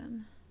is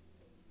then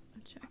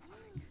a check.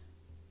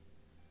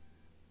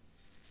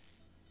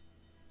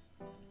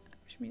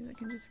 Which means I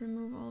can just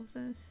remove all of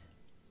this.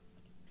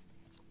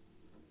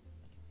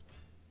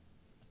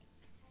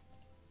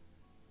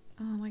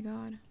 Oh my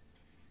god.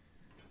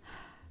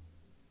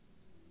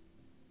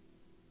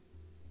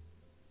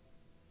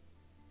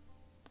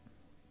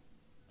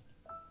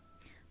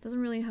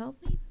 Doesn't really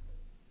help me.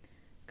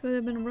 Could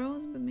have been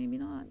Rose, but maybe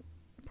not.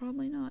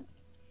 Probably not.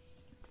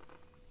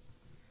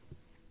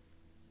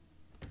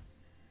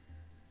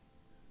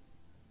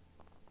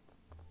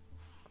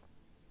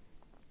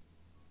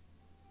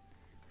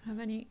 Have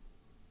any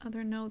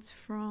other notes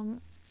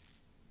from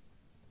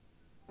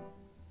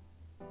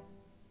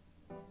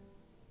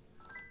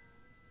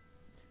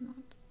it's not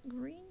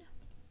green.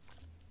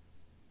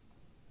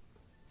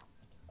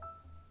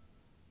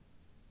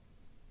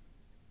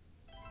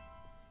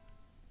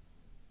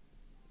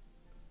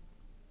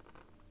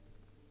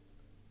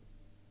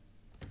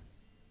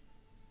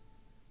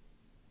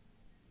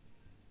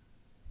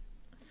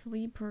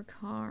 Sleeper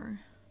car.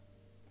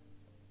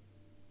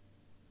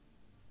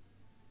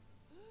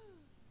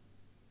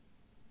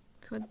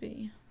 Could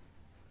be.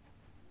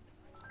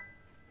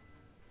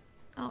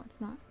 Oh,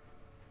 it's not.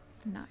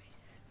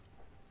 Nice.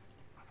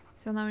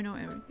 So now we know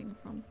everything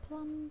from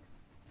Plum.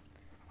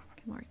 I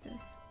can mark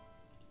this.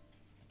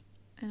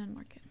 And then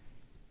mark it.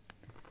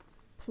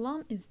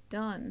 Plum is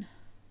done.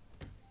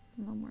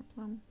 No more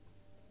Plum.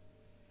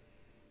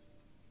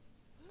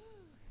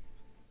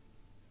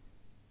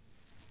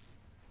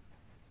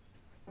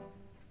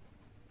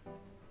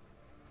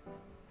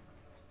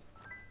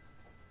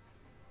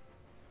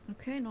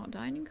 Okay, not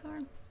dining car.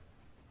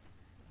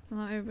 So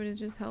now everybody's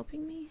just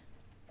helping me.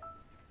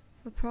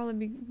 But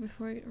probably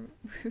before it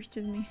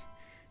reaches me,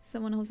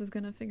 someone else is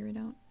gonna figure it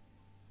out.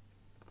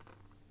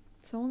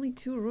 So only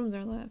 2 rooms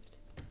are left.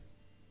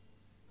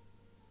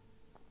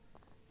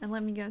 And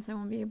let me guess, I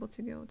won't be able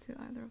to go to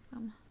either of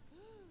them.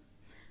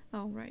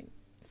 Oh, right.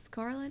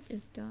 Scarlet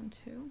is done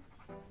too.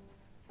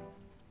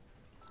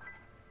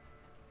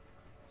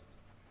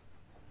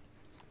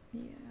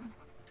 Yeah.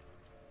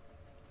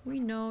 We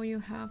know you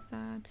have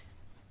that.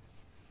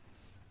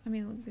 I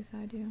mean, at least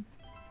I do.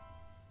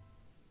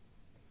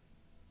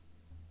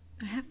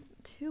 I have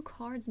 2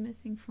 cards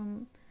missing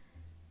from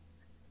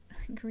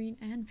green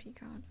and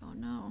peacock. Oh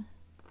no.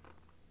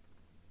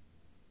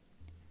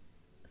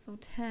 So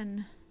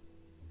 10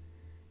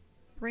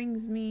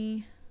 brings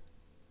me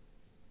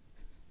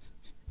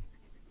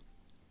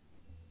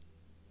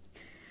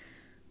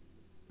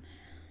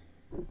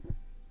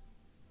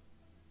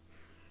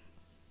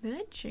Did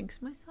I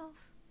jinx myself?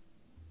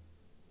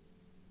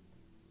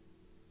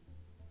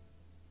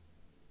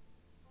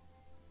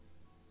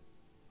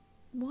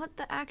 What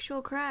the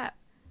actual crap?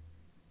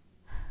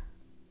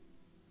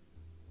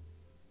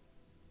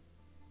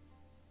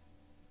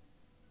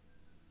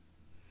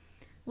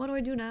 What do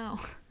I do now?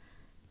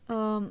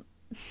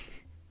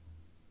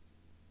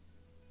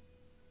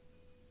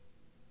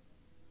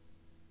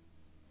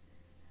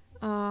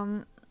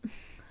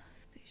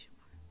 Station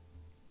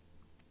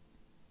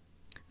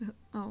bar.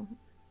 Oh,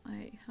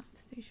 I have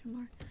station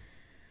bar.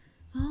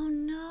 Oh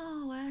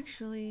no,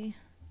 actually.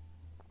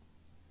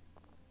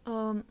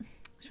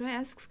 Should I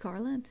ask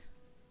Scarlet?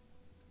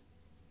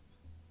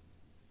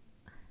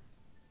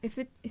 If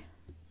it... Damn it.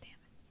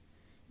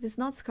 If it's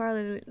not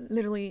Scarlet, it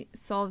literally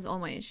solves all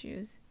my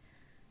issues.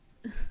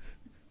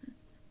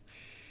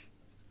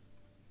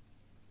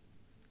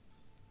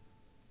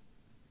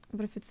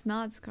 But if it's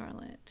not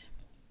Scarlet,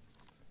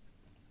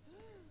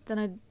 then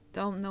I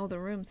don't know the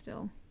room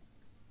still.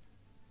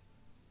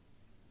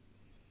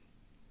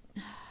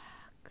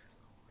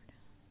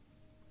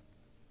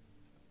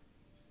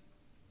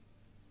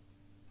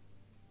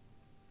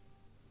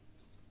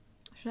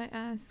 Should I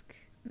ask?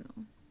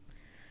 No.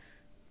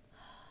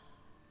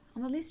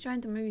 I'm at least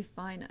trying to maybe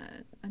find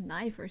a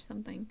knife or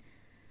something.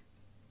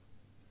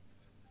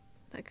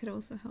 That could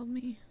also help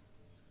me.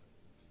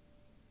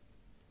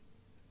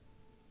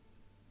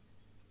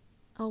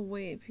 Oh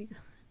wait,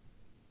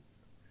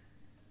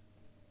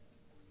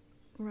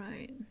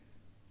 right.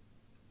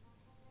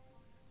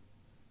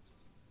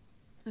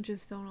 I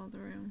just don't know the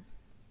room.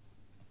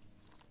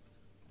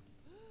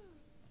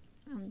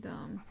 I'm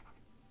dumb.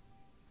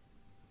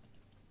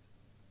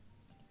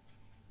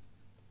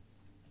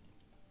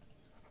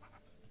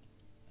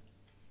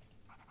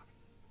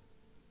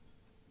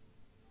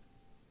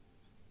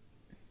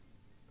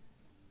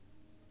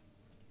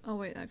 Oh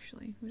wait,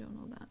 actually, we don't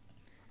know that.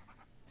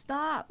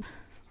 Stop!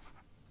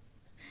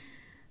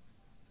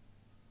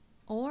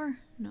 Or?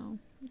 No,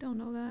 we don't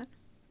know that.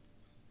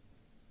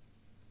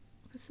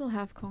 We still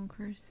have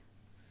conquers.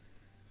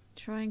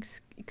 Try and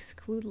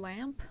exclude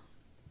lamp?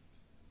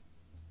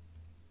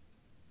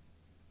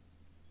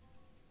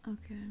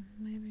 Okay,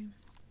 maybe.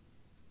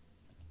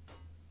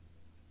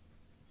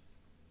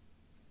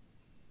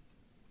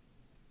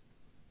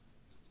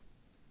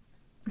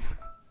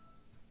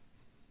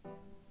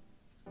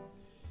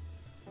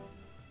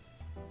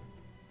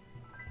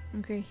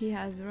 Okay, he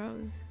has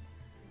rose.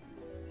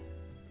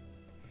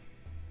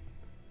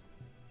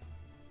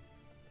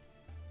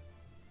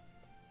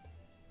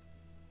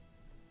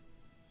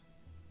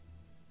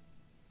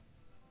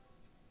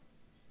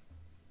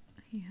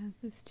 He has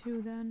this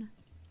too then.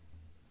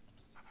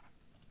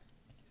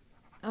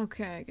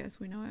 Okay, I guess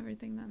we know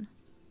everything then.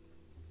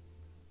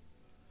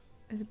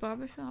 Is it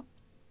barbershop?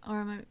 Or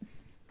am I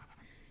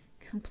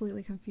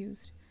completely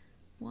confused?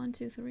 1,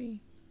 2, 3.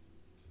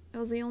 It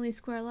was the only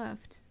square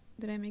left.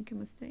 Did I make a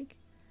mistake?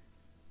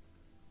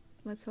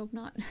 Let's hope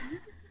not.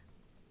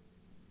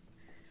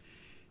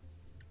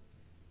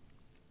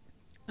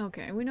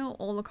 Okay, we know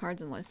all the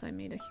cards unless I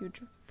made a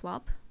huge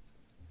flop.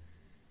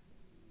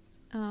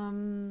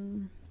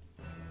 I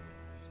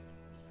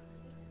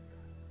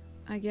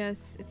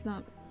guess it's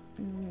not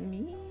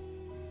me,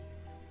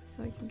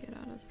 so I can get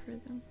out of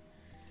prison.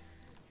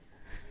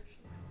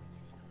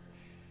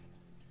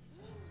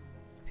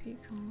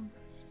 Peacock.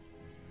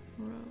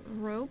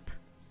 Rope.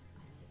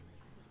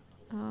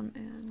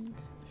 And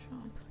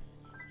shop.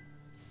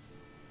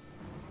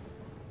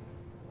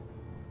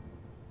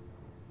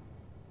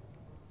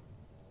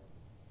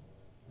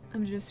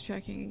 I'm just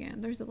checking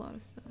again. There's a lot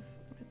of stuff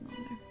written on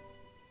there.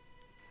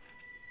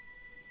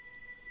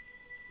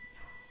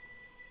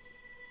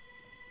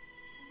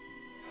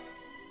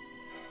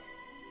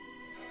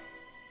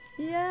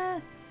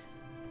 Yes!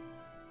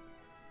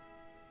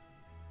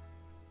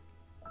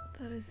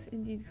 That is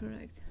indeed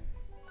correct.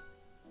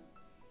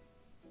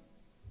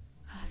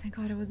 Oh, thank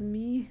God it wasn't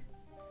me.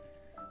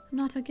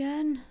 Not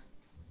again.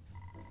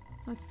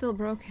 Oh, it's still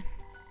broken.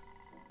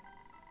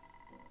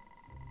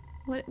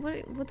 What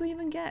do we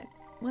even get?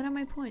 What are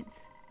my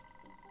points?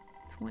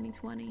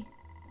 2020.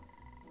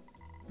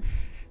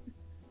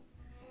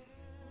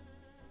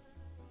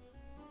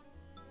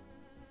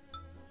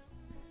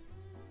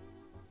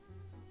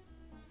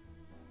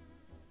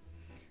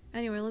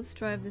 Anyway, let's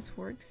try if this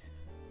works.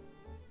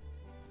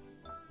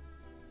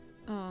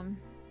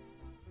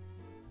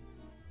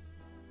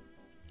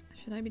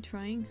 Should I be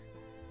trying?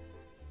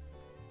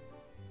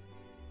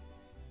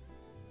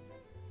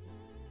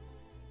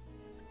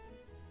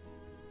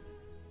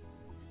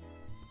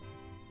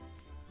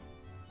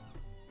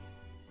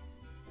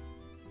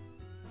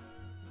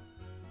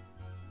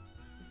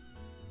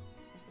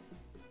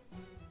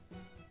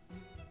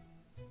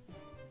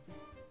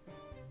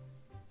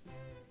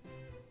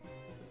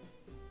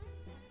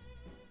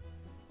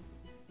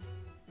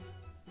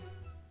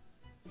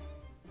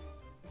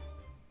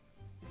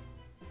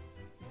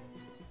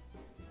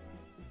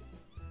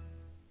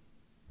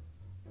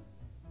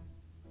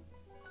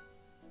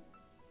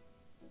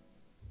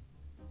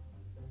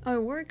 Oh,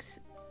 it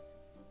works?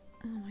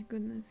 Oh my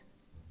goodness.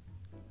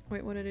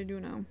 Wait, what did I do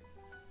now?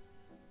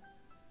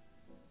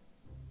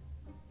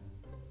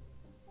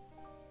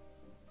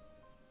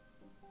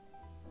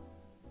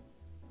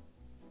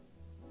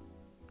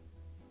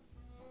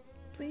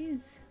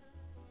 Please.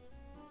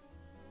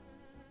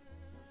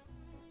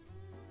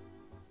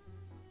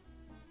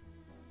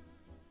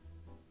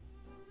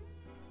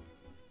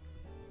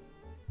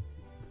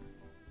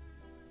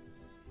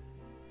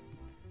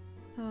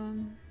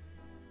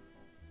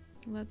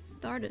 Let's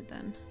start it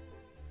then.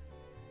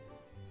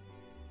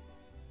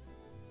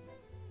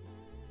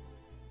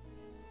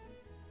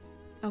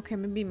 Okay,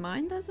 maybe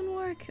mine doesn't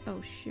work?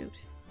 Oh shoot.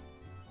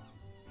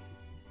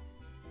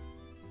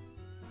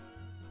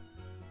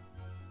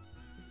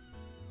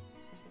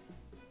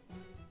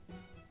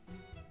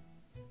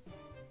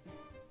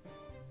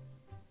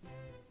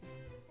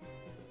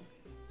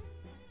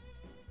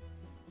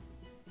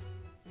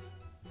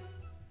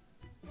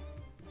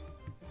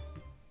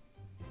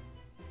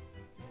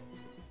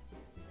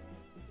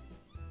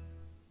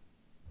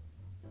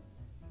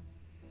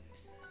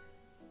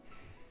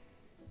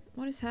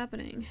 What is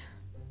happening?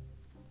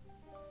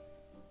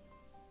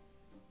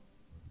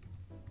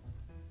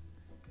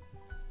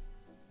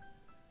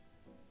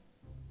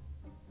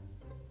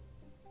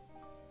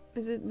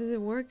 Does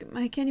it work?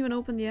 I can't even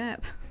open the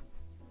app.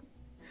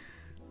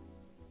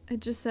 It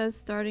just says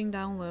starting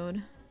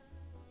download.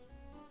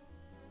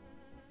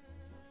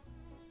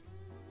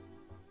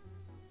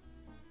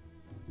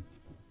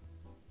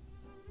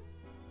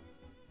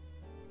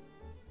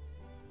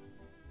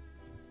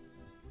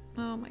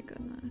 Oh my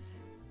goodness.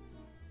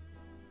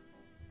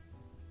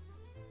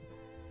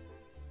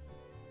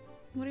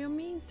 What do you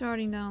mean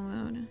starting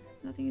download?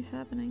 Nothing is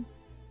happening.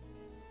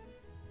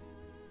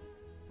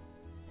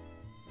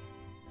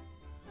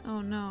 Oh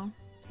no,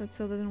 so it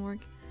still doesn't work.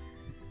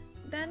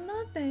 Then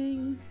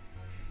nothing.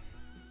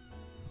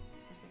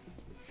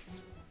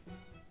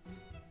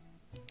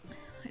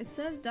 It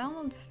says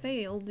download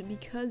failed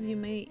because you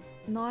may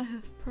not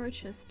have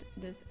purchased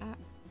this app.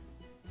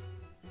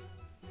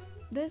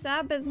 This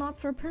app is not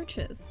for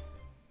purchase.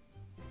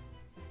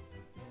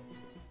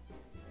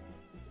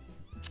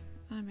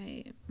 I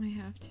may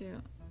have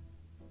to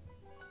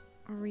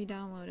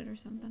re-download it or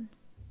something.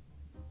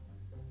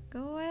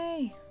 Go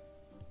away!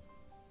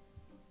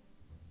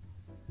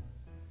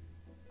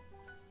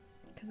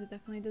 Because it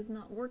definitely does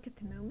not work at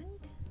the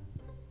moment.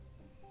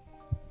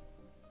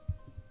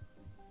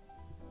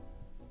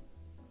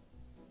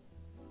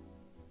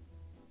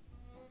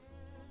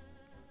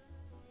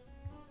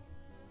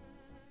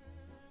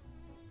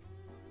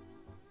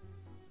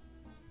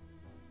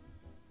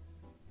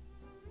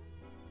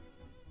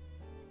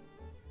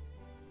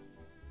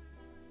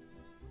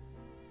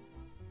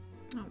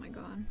 Oh my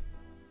god.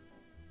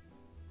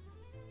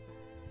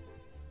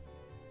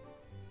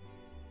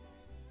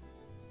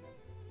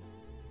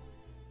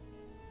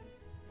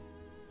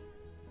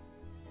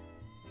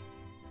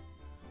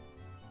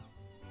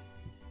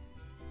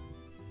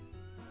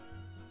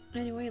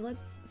 Anyway,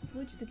 let's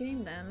switch the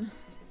game then.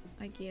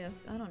 I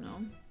guess. I don't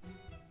know.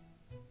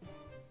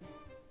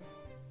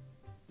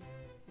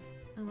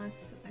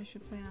 Unless I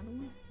should play another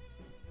one.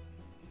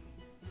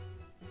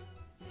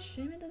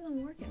 Shame it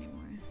doesn't work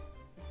anymore.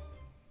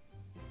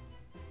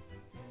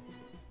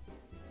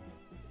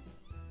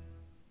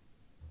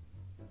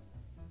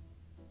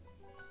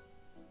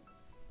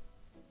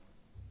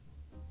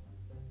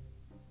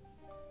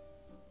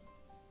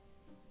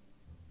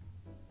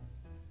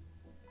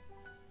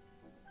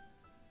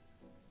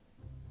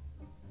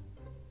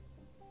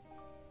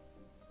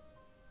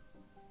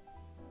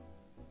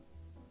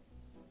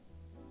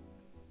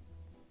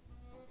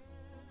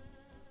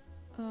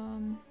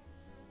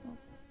 Well.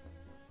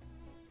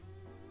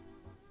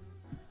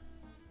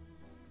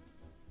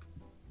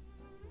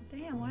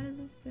 Damn, why does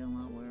this still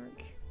not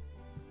work?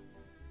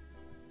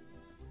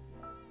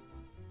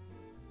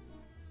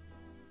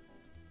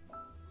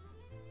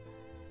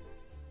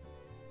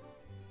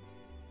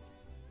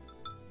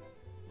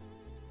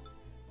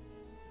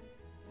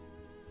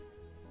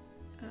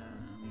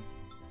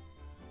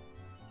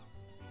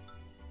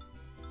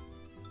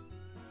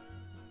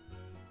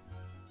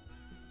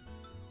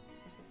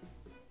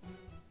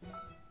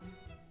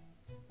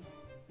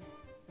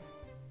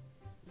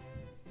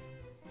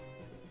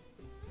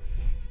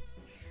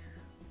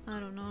 I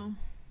don't know.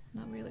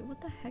 Not really.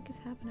 What the heck is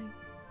happening?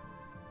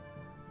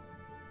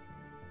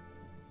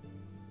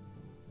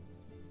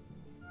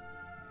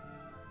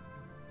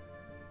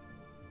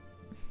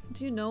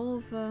 Do you know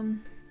of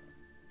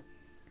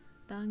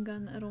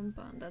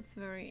Danganronpa? That's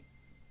very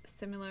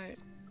similar,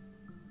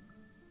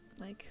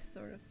 like,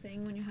 sort of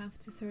thing when you have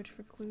to search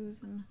for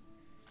clues and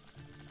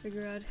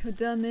figure out who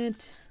done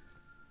it.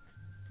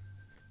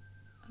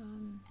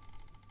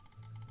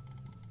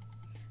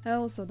 I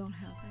also don't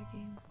have that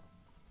game.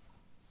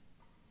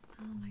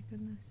 Oh my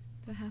goodness.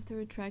 Do I have to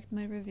retract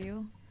my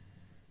review?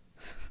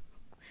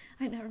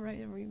 I never write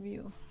a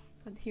review,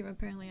 but here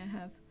apparently I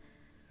have.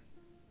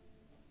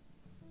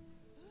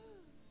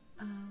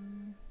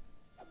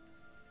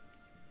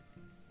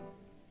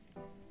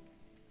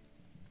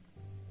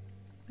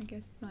 I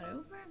guess it's not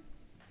over?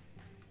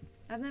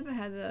 I've never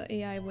had the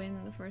AI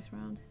win the first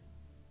round.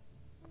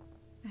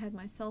 I had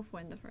myself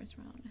win the first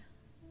round.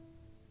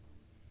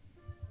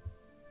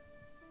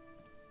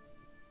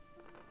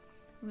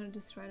 I'm gonna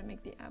just try to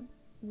make the app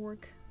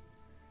work.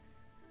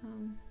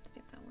 See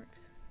if that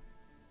works.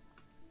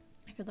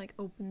 If it like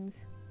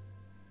opens.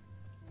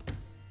 Oh,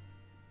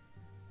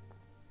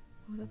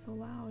 that's so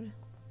loud.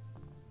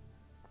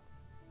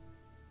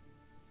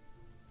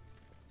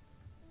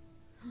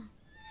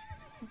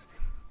 Oops.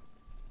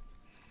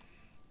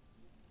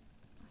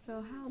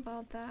 So how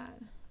about that?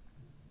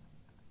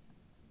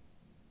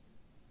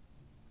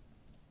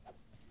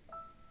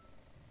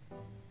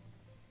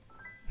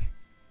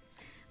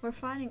 We're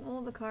finding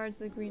all the cards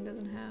that green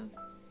doesn't have.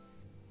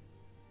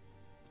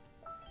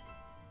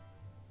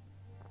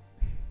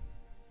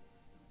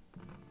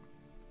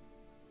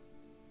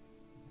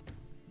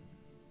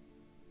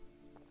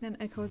 Then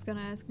Echo's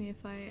gonna ask me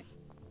if I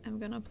am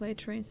gonna play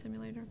Train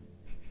Simulator.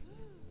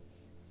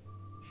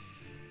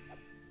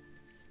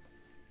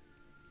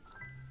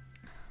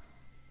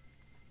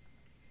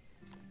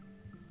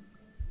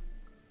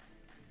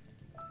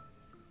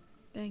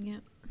 Dang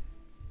it.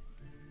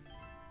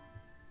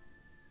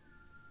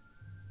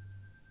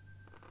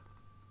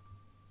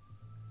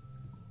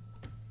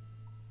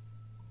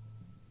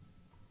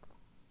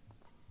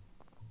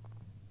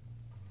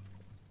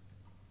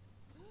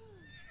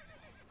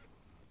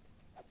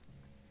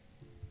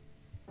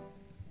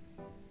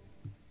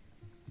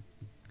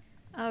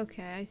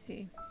 Okay, I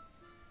see.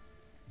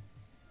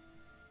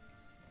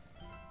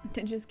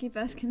 They just keep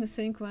asking the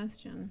same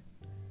question.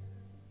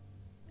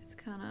 It's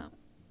kinda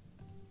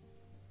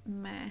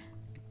meh.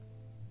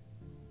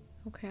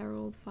 Okay, I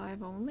rolled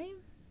 5 only?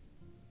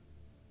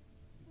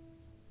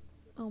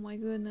 Oh my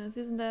goodness,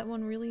 isn't that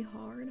one really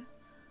hard?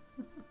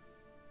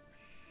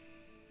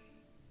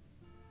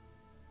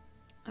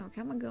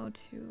 Okay, I'm gonna go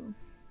to...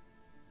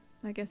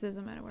 I guess it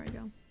doesn't matter where I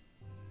go.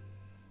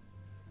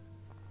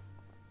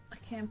 I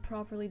can't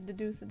properly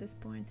deduce at this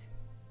point.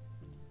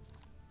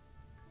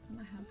 And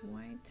I have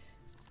white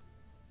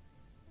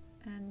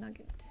and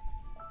nugget.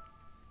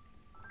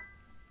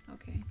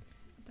 Okay,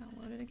 it's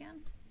downloaded again.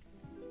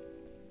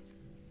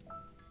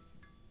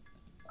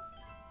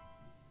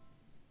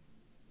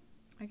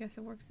 I guess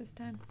it works this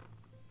time.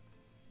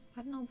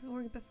 I don't know if it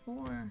worked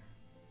before.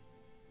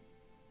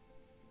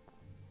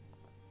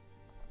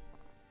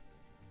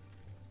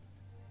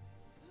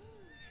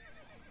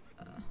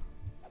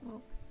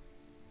 Well,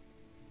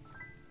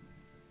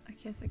 I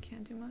guess I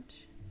can't do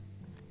much.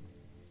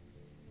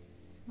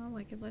 It's not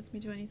like it lets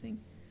me do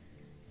anything.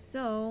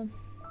 So,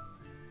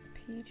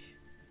 peach,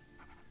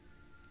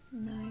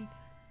 knife,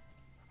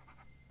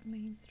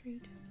 Main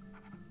Street.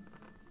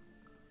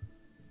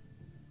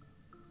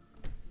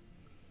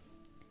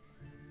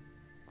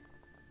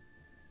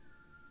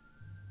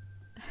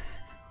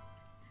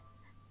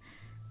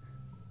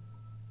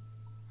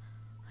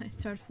 I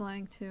start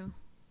flying too.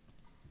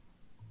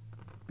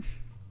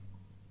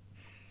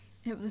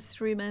 It was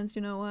 3 bands,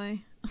 you know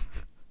why?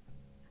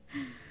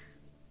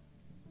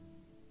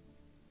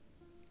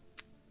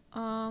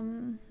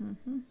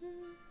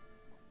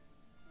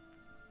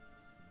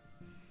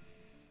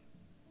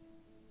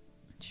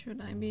 Should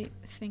I be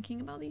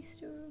thinking about these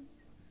two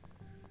rooms?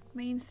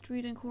 Main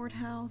Street and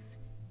Courthouse.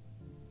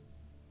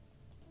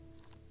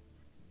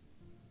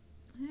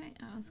 I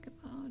ask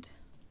about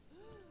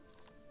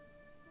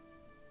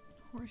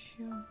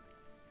Horseshoe.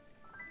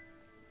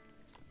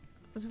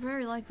 It was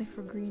very likely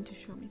for green to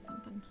show me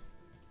something.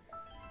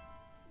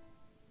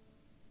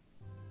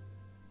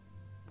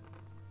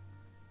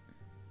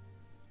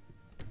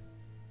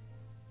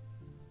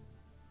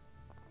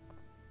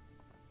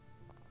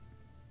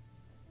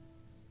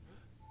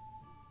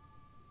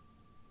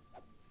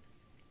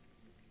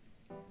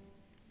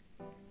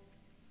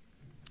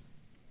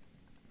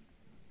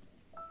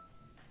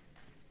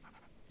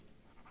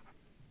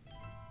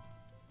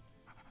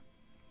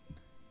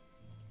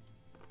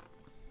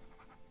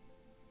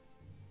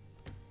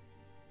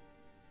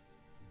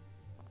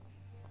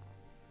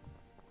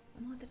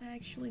 What did I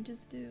actually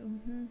just do?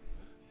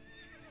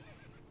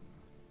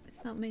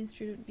 It's not Main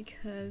Street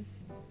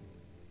because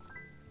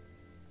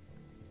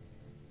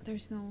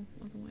there's no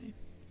other way.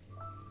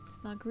 It's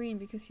not green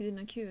because he didn't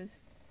accuse.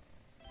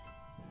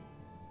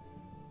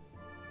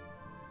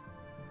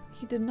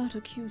 He did not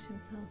accuse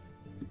himself.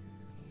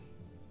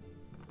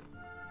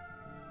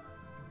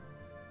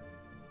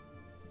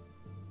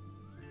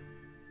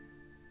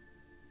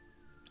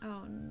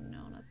 Oh no,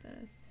 not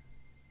this.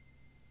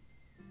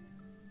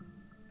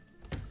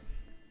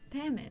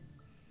 Damn it.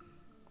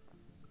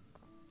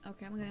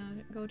 Okay, I'm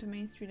gonna go to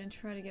Main Street and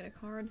try to get a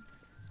card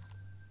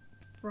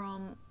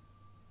from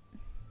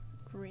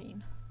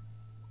green.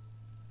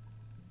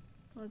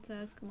 Let's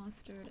ask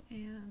mustard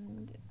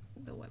and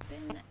the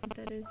weapon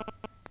that is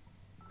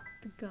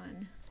the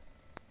gun.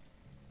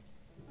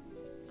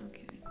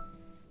 Okay.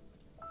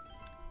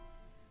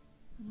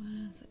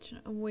 Wow, such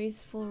a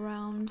wasteful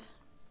round.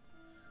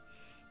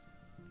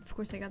 Of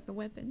course I got the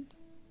weapon.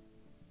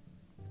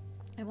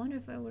 I wonder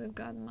if I would have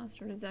gotten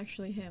mustard. It's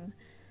actually him.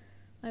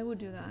 I would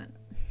do that.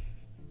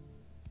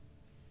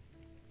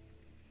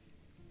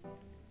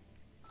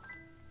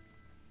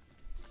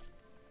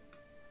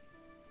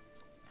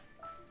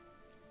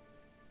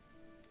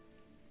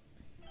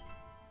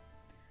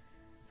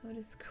 So it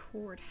is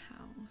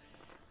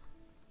Courthouse.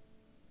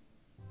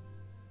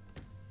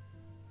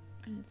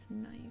 And it's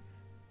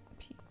knife,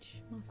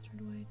 peach,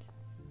 mustard, white.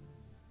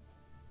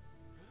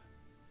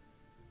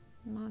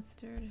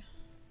 Mustard.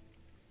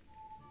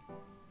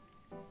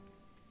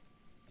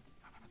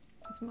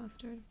 It's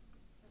mustard.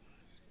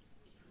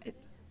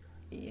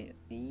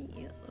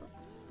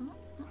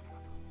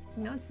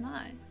 No, it's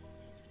not.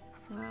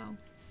 Wow.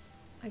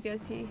 I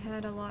guess he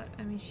had a lot,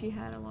 I mean, she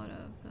had a lot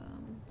of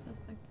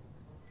suspects.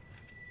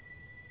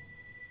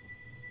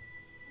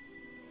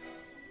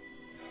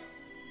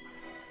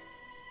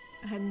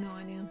 I had no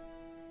idea.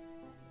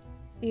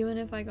 Even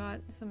if I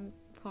got some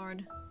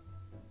card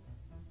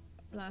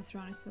last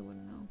round, I still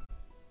wouldn't know.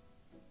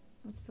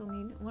 I'd still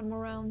need one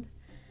more round,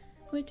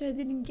 which I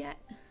didn't get.